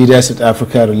of Nigeria-South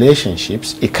Africa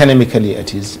relationships, economically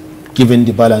it is, given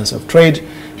the balance of trade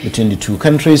between the two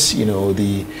countries. You know,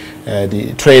 the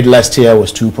trade last year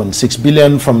was 2.6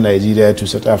 billion from Nigeria to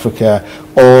South Africa.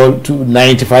 All to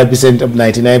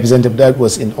 99% of that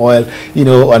was in oil, you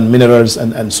know, on minerals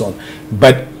and so on.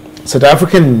 But South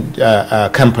African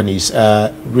companies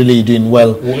are really doing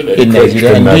well in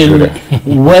Nigeria, and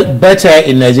doing well, better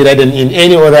in Nigeria than in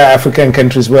any other African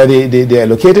countries where they are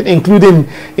located, including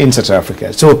in South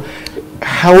Africa. So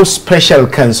how special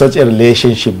can such a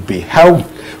relationship be? How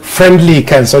friendly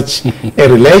can such a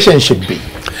relationship be?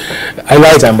 I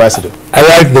like Ambassador. I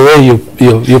like the way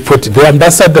you put it. The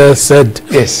ambassador said,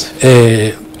 yes,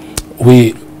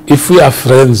 if we are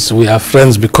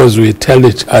friends because we tell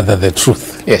each other the truth.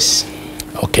 Yes.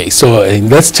 Okay, so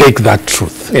let's take that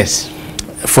truth. Yes.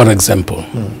 For example,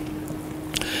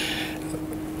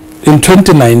 in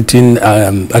 2019,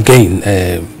 again,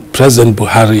 President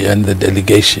Buhari and the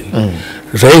delegation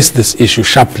raised this issue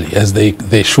sharply, as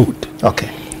they should. Okay.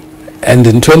 And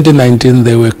in 2019,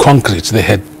 they were concrete. They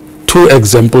had 2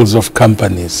 examples of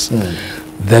companies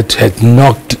that had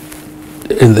knocked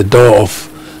in the door of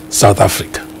South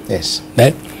Africa. Yes.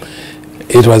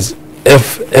 It was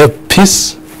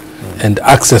Peace and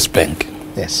Access Bank.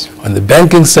 Yes. On the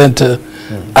banking center,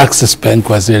 Access Bank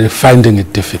was really finding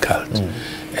it difficult.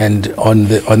 And on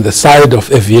the side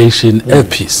of aviation,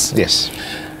 Peace. Yes.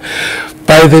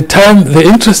 By the time, the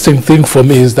interesting thing for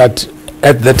me is that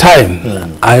at the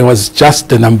time, I was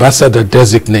just an ambassador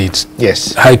designate,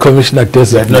 yes, High Commissioner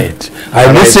designate.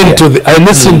 I listened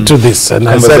to this, and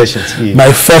I said,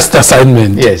 my first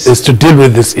assignment is to deal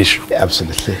with this issue.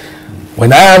 Absolutely.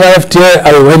 When I arrived here,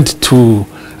 I went to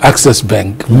Access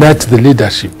Bank, met the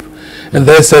leadership, and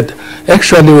they said,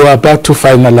 actually, we're about to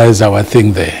finalize our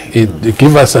thing there.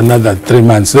 Give us another 3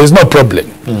 months. There's no problem.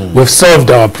 We've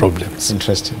solved our problems.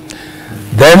 Interesting.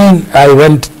 Then I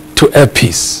went to Air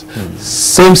Peace.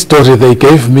 Same story. They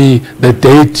gave me the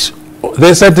date.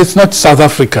 They said it's not South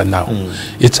Africa now.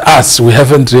 It's us. We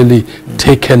haven't really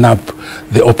taken up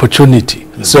the opportunity.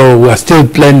 So we are still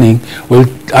planning. We'll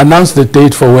announce the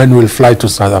date for when we'll fly to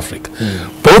South Africa.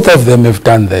 Both of them have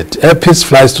done that. Air Peace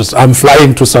flies to. I'm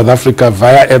flying to South Africa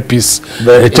via Air Peace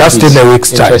just in a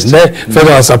week's time.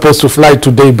 I was supposed to fly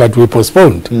today, but we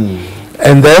postponed.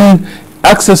 And then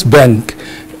Access Bank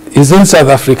is in South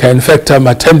Africa. In fact, I'm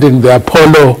attending the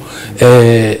Apollo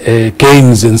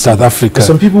games in South Africa.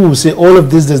 Some people will say all of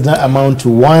this does not amount to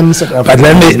one South African.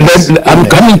 But I'm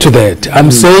coming to that. I'm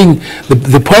saying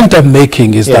the point I'm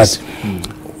making is that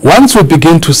once we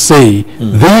begin to say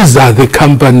these are the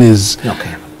companies,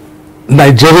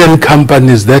 Nigerian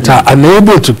companies that are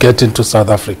unable to get into South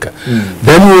Africa,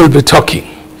 then we will be talking.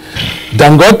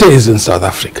 Dangote is in South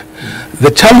Africa.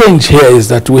 The challenge here is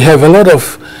that we have a lot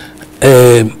of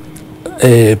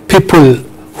people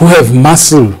who have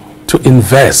muscle to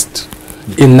invest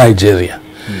in Nigeria.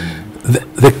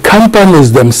 The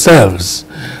companies themselves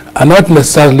are not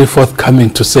necessarily forthcoming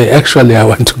to say, actually, I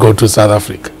want to go to South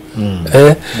Africa.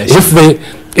 If they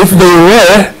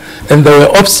were, and there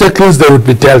were obstacles, they would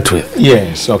be dealt with.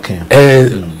 Yes, okay.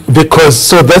 Because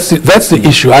so that's the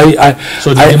issue.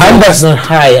 So the demand is not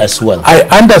high as well. I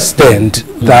understand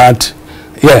that.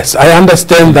 Yes, I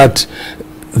understand that.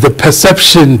 The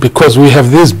perception, because we have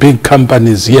these big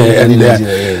companies here, and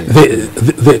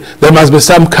there must be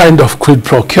some kind of quid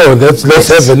pro quo. Let's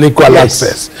have an equal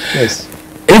access. Yes.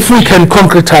 If we can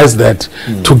concretize that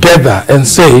together and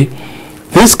say,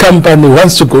 this company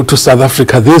wants to go to South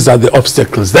Africa, these are the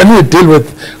obstacles, then we deal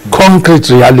with concrete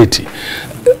reality.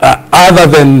 Other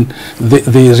than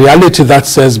the reality that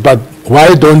says, but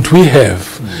why don't we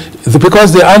have?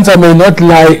 Because the answer may not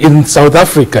lie in South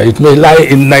Africa, it may lie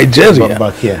in Nigeria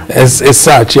as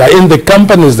such, in the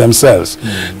companies themselves.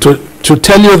 To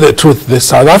tell you the truth, the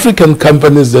South African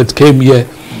companies that came here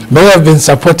may have been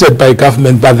supported by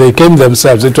government, but they came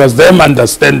themselves. It was them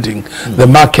understanding the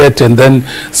market and then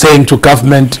saying to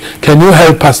government, can you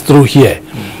help us through here?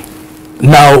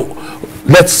 Now,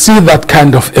 let's see that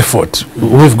kind of effort.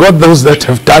 We've got those that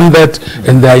have done that,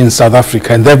 and they're in South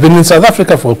Africa, and they've been in South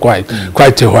Africa for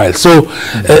quite a while. So,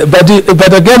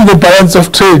 but again, the balance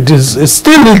of trade is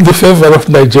still in the favor of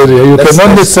Nigeria. You can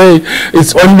only say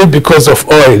it's only because of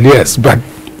oil, yes, but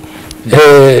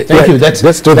thank you. Let's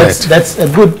do that. That's a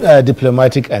good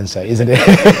diplomatic answer, isn't it?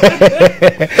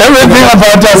 Everything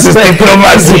about us is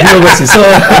diplomacy. So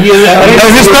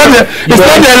it's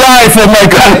not a lie for my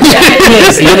country.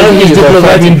 Yes, he's a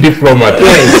diplomat.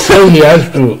 Yes. So he has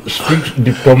to speak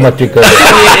diplomatically.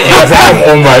 I'm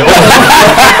on my own.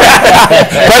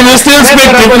 But you still speak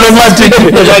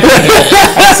diplomatically.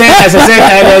 As I said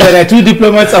earlier, there are two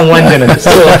diplomats and one journalist.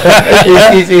 So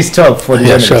it's tough for the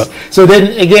journalists. Sure. So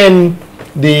then again,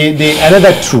 the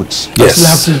another truth. Yes.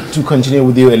 I still have to continue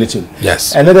with you a little.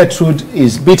 Yes. Another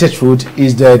bitter truth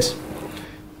is that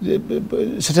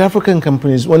South African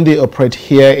companies, when they operate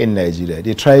here in Nigeria,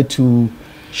 they try to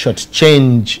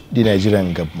shortchange the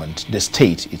Nigerian government, the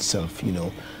state itself,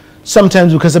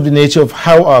 Sometimes because of the nature of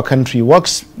how our country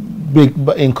works,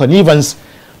 in connivance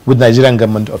with Nigerian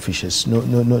government officials,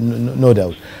 no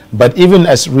doubt. But even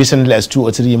as recently as 2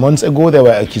 or 3 months ago, there were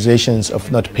accusations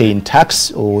of not paying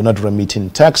tax or not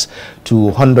remitting tax to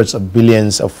hundreds of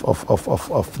billions of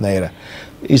naira.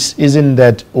 Isn't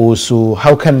that also,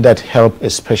 how can that help a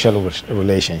special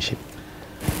relationship?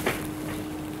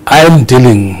 I'm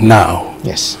dealing now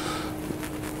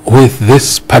with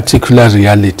this particular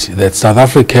reality that South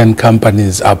African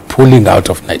companies are pulling out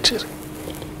of Nigeria.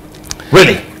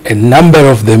 Really? A number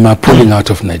of them are pulling out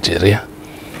of Nigeria,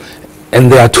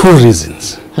 and there are 2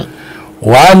 reasons.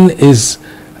 One is,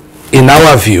 in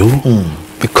our view,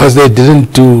 because they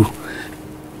didn't do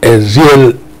a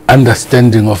real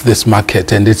understanding of this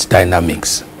market and its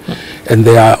dynamics, and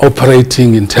they are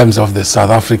operating in terms of the South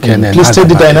African and please other state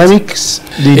the markets.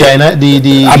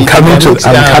 dynamics. I'm coming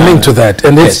to that,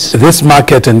 and it's this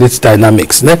market and its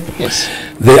dynamics. Yes.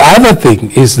 The other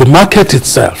thing is the market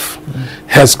itself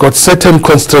has got certain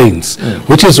constraints,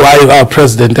 which is why our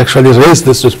president actually raised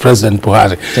this with President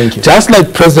Buhari. Thank you. Just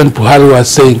like President Buhari was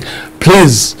saying,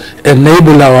 please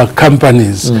enable our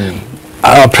companies.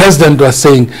 Our president was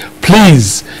saying,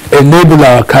 please enable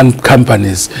our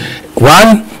companies.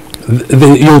 One,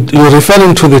 you're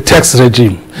referring to the tax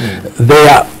regime. They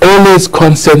are always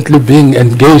constantly being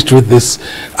engaged with this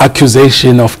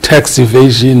accusation of tax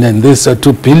evasion and this 2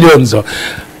 billion.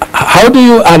 How do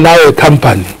you allow a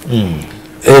company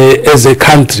as a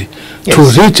country to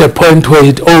reach a point where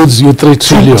it owes you 3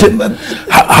 trillion?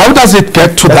 How does it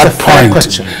get to that point?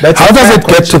 How does it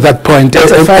get to that point?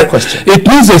 That's a fair question. It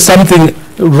means there's something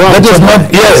wrong. That is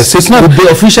not. Yes, it's not. The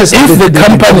officials. If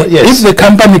the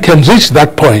company can reach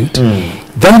that point,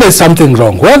 then there's something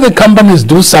wrong. Where the companies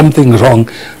do something wrong,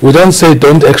 we don't say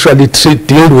don't actually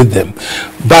deal with them.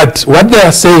 But what they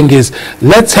are saying is,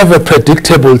 let's have a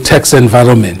predictable tax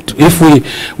environment. If we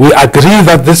agree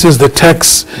that this is the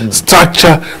tax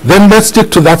structure, then let's stick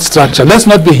to that structure. Let's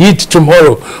not be hit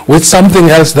tomorrow with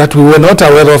something else that we were not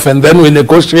aware of, and then we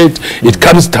negotiate, it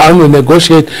comes down, we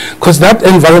negotiate, because that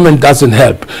environment doesn't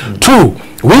help. 2,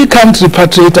 we can't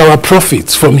repatriate our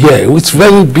profits from here. It's a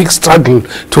very big struggle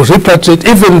to repatriate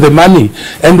even the money.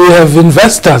 And we have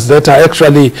investors that are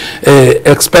actually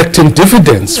expecting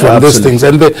dividends from these things.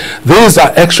 And these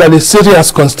are actually serious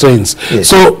constraints. Yes.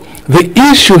 So the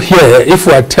issue here, if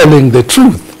we are telling the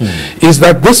truth, is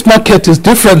that this market is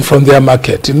different from their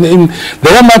market.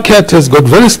 Their market has got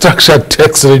very structured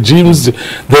tax regimes.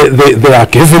 They are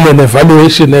given an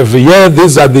evaluation every year.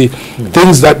 These are the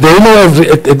things that they know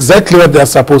exactly what they are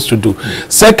supposed to do.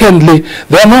 Secondly,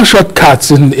 there are no shortcuts.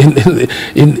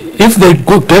 If they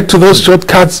get to those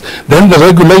shortcuts, then the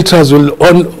regulators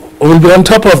will be on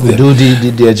top of them. Do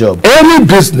their job. Any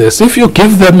business, if you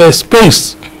give them a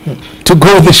space to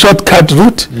go the shortcut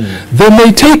route, they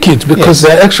may take it because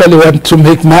they actually want to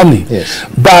make money. Yes.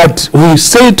 But we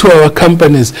say to our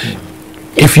companies,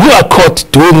 if you are caught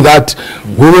doing that,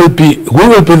 we will be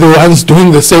the ones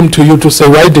doing the same to you to say,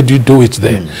 why did you do it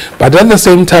there? But at the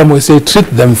same time, we say treat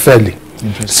them fairly.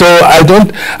 So I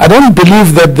don't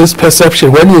believe that this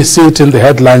perception, when you see it in the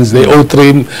headlines, they owe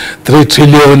 3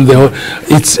 trillion.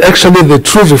 It's actually the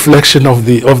true reflection of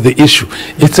the issue.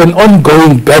 It's an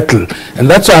ongoing battle, and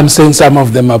that's why I'm saying some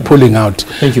of them are pulling out.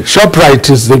 Thank you. ShopRite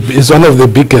is one of the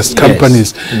biggest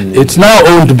companies. It's now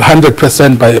owned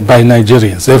 100% by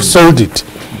Nigerians. They've sold it.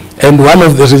 And one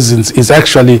of the reasons is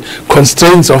actually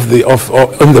constraints on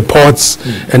the ports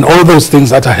and all those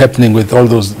things that are happening with all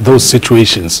those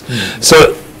situations.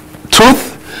 So,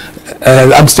 truth,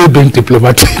 I'm still being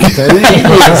diplomatic. Certainly,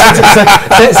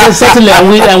 and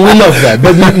we love that.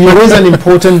 But you raise an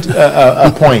important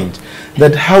point.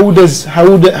 that how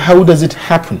does it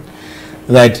happen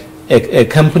that a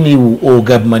company or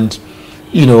government,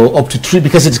 you know, up to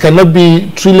because it cannot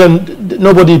be trillion.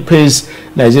 Nobody pays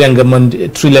Nigerian government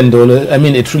 $1 trillion. I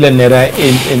mean, $1 trillion naira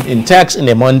in tax in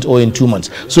a month or in 2 months.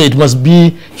 So it must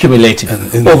be cumulative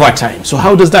over time. So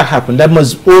how does that happen? That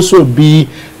must also be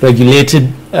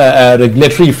regulated,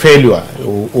 regulatory failure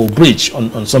or breach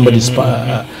on somebody's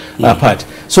part.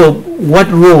 So what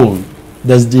role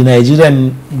does the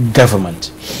Nigerian government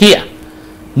here,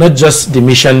 not just the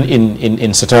mission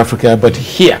in South Africa, but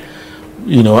here,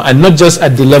 you know, and not just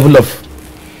at the level of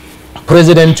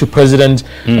president to president,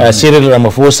 Cyril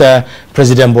Ramaphosa,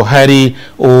 President Buhari,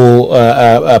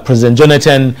 or President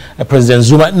Jonathan, President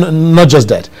Zuma, not just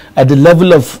that, at the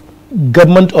level of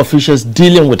government officials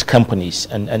dealing with companies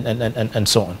and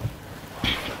so on.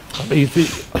 You see,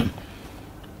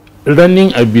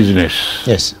 running a business,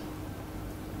 yes,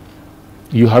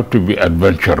 you have to be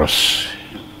adventurous,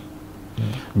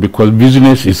 because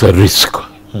business is a risk.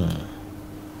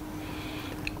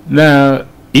 Now,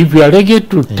 if you are ready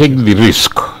to take the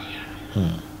risk,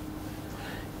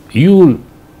 you will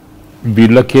be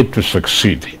lucky to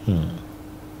succeed.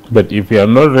 But if you are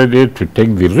not ready to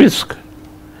take the risk,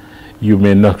 you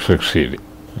may not succeed.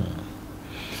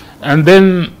 And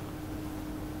then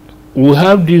we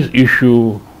have this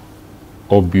issue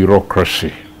of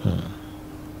bureaucracy,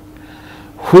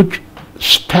 which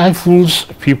stifles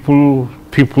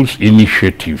people's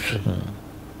initiatives.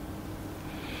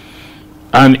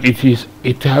 And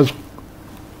it has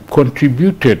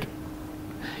contributed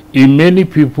in many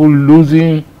people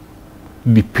losing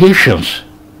the patience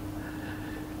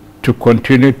to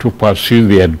continue to pursue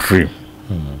their dream.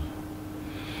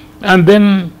 And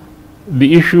then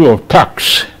the issue of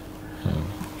tax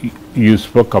you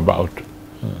spoke about.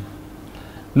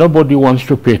 Nobody wants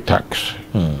to pay tax.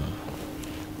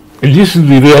 This is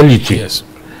the reality. Yes.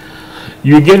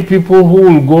 You get people who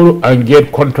will go and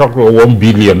get contract of 1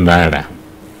 billion naira,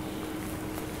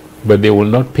 but they will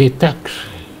not pay tax.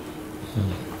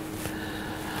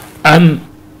 And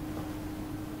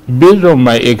based on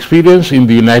my experience in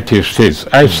the United States,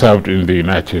 I served in the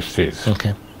United States.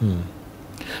 Okay.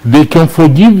 They can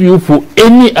forgive you for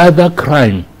any other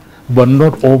crime, but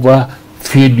not over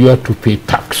failure to pay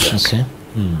tax. Okay.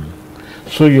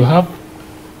 So you have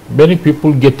many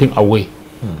people getting away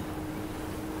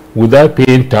without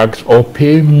paying tax or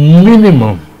paying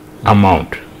minimum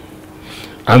amount.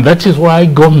 And that is why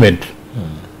government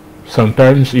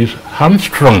sometimes is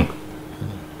hamstrung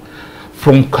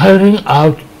from carrying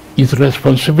out its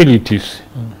responsibilities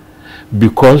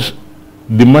because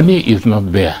the money is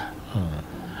not there.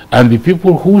 And the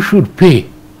people who should pay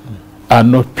are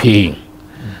not paying.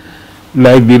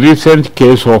 Like the recent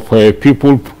case of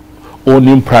people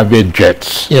owning private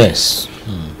jets. Yes.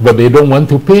 But they don't want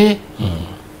to pay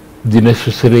the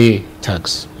necessary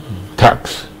Tax.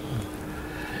 tax.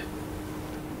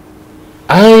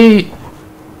 I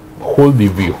hold the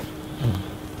view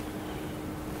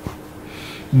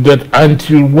that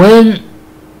until when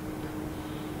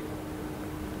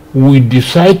we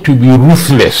decide to be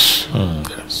ruthless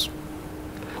Yes.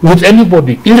 with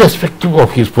anybody, irrespective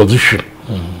of his position,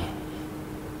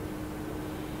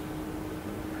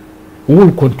 we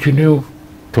will continue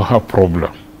to have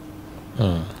problems.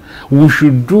 We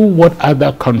should do what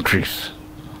other countries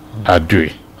are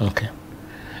doing. Okay.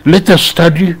 Let us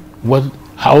study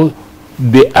how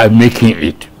they are making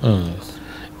it.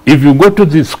 If you go to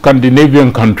the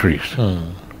Scandinavian countries,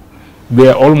 they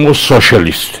are almost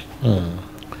socialist.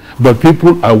 But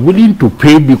people are willing to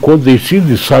pay because they see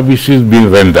the services being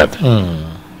rendered.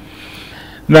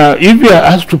 Now, if you are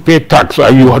asked to pay tax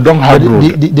and you don't have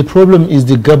the problem is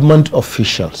the government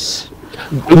officials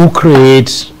who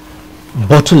create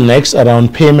bottlenecks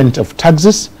around payment of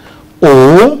taxes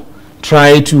or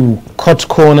try to cut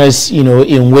corners, you know,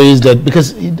 in ways that,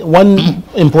 because one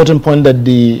important point that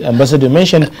the ambassador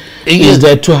mentioned is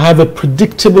that to have a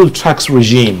predictable tax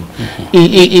regime,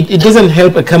 it doesn't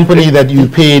help a company that you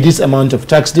pay this amount of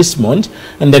tax this month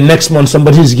and the next month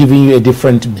somebody is giving you a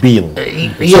different bill.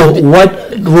 So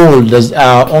what role does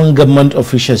our own government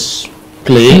officials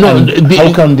play?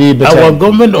 How can they better? Our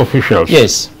government officials.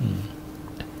 Yes.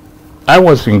 I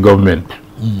was in government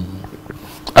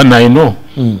and I know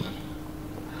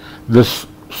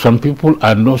some people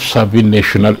are not serving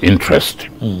national interest.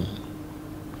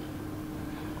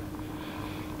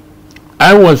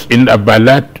 I was in a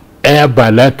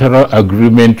bilateral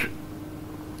agreement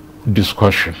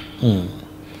discussion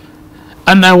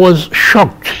and I was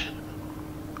shocked.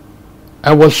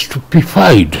 I was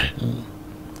stupefied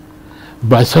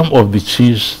by some of the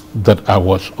things that I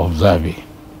was observing.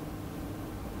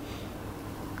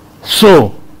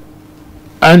 So,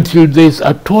 until there's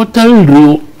a total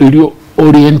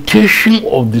reorientation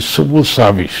of the civil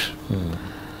service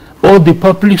or the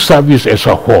public service as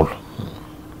a whole,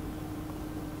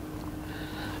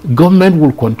 government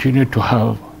will continue to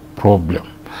have problem.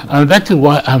 And that is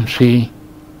why I'm saying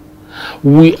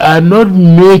we are not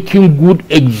making good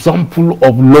example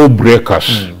of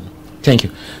lawbreakers. Thank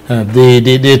you.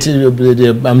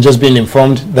 I'm just being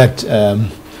informed that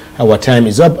our time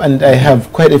is up, and I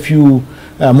have quite a few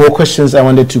more questions I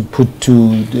wanted to put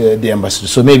to the ambassador.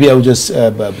 So maybe I'll just,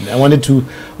 I wanted to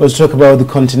also talk about the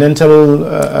continental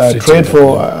trade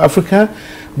for Africa,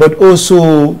 but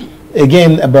also,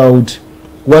 again, about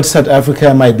what South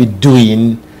Africa might be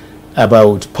doing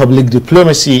about public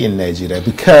diplomacy in Nigeria,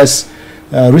 because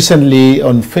recently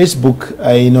on Facebook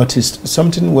I noticed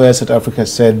something where South Africa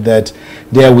said that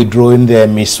they are withdrawing their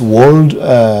Miss World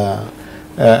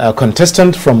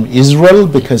contestant from Israel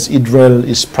because Israel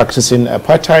is practicing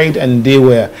apartheid, and they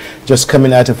were just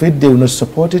coming out of it. They will not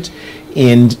support it,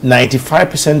 and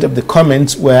 95% of the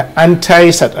comments were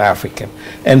anti-South African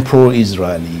and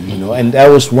pro-Israeli, you know. And I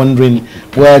was wondering,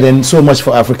 where then so much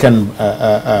for African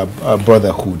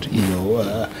brotherhood, you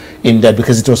know, in that,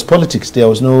 because it was politics. There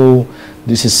was no,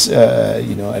 this is,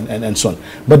 you know, and so on.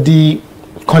 But the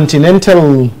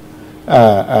continental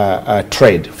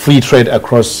trade, free trade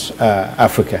across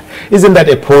Africa, isn't that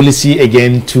a policy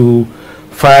again to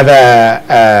further,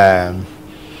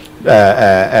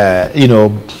 you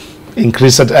know,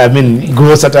 increase,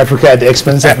 grow South Africa at the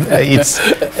expense of its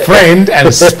friend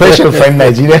and special friend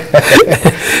Nigeria?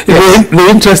 The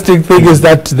interesting thing is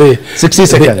that the 60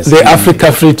 seconds. The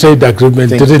Africa Free Trade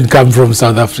Agreement didn't come from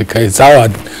South Africa. It's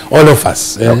all of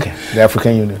us. Okay, the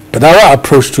African Union. But our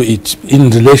approach to it in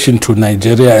relation to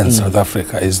Nigeria and South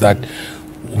Africa is that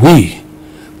we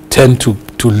tend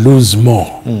to lose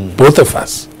more, both of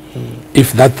us,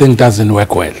 if that thing doesn't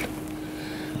work well.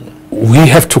 We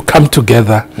have to come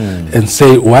together and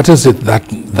say, what is it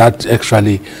that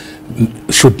actually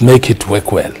should make it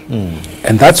work well?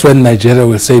 And that's when Nigeria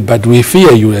will say, but we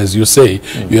fear you, as you say,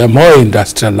 you are more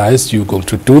industrialized, you're going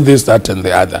to do this, that, and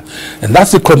the other. And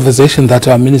that's the conversation that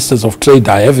our ministers of trade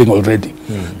are having already.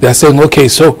 They're saying, okay,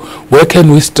 so where can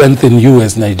we strengthen you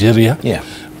as Nigeria? Yeah.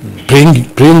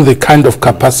 Bring the kind of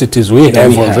capacities we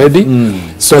have already,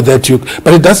 so that you,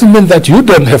 but it doesn't mean that you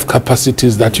don't have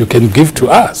capacities that you can give to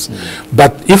us.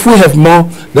 But if we have more,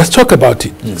 let's talk about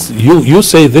it. You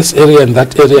say this area and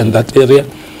that area and that area,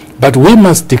 but we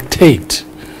must dictate,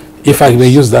 if I may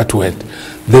use that word,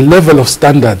 the level of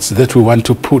standards that we want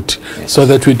to put, so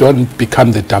that we don't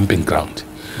become the dumping ground.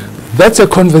 That's a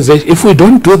conversation. If we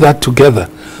don't do that together,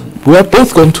 we are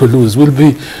both going to lose. We'll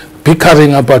be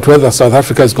bickering about whether South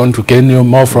Africa is going to gain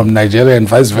more from Nigeria and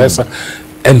vice versa,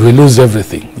 and we lose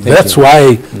everything. That's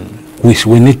why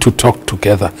we need to talk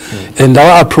together. And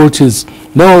our approach is,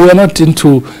 no, we're not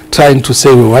into trying to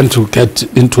say we want to get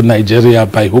into Nigeria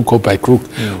by hook or by crook.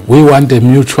 We want a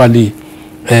mutually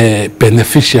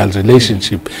beneficial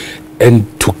relationship.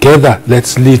 And together,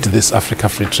 let's lead this Africa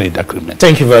Free Trade Agreement.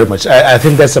 Thank you very much. I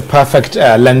think that's a perfect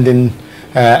landing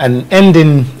and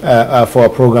ending for our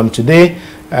program today.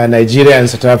 Nigeria and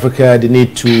South Africa, they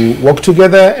need to work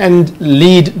together and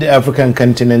lead the African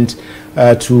continent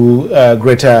to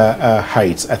greater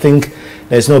heights. I think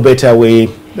there's no better way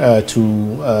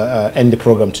to end the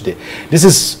program today. This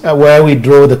is where we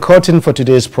draw the curtain for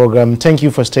today's program. Thank you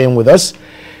for staying with us,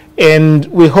 and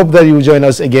we hope that you will join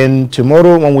us again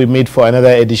tomorrow when we meet for another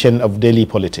edition of Daily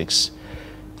Politics.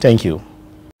 Thank you.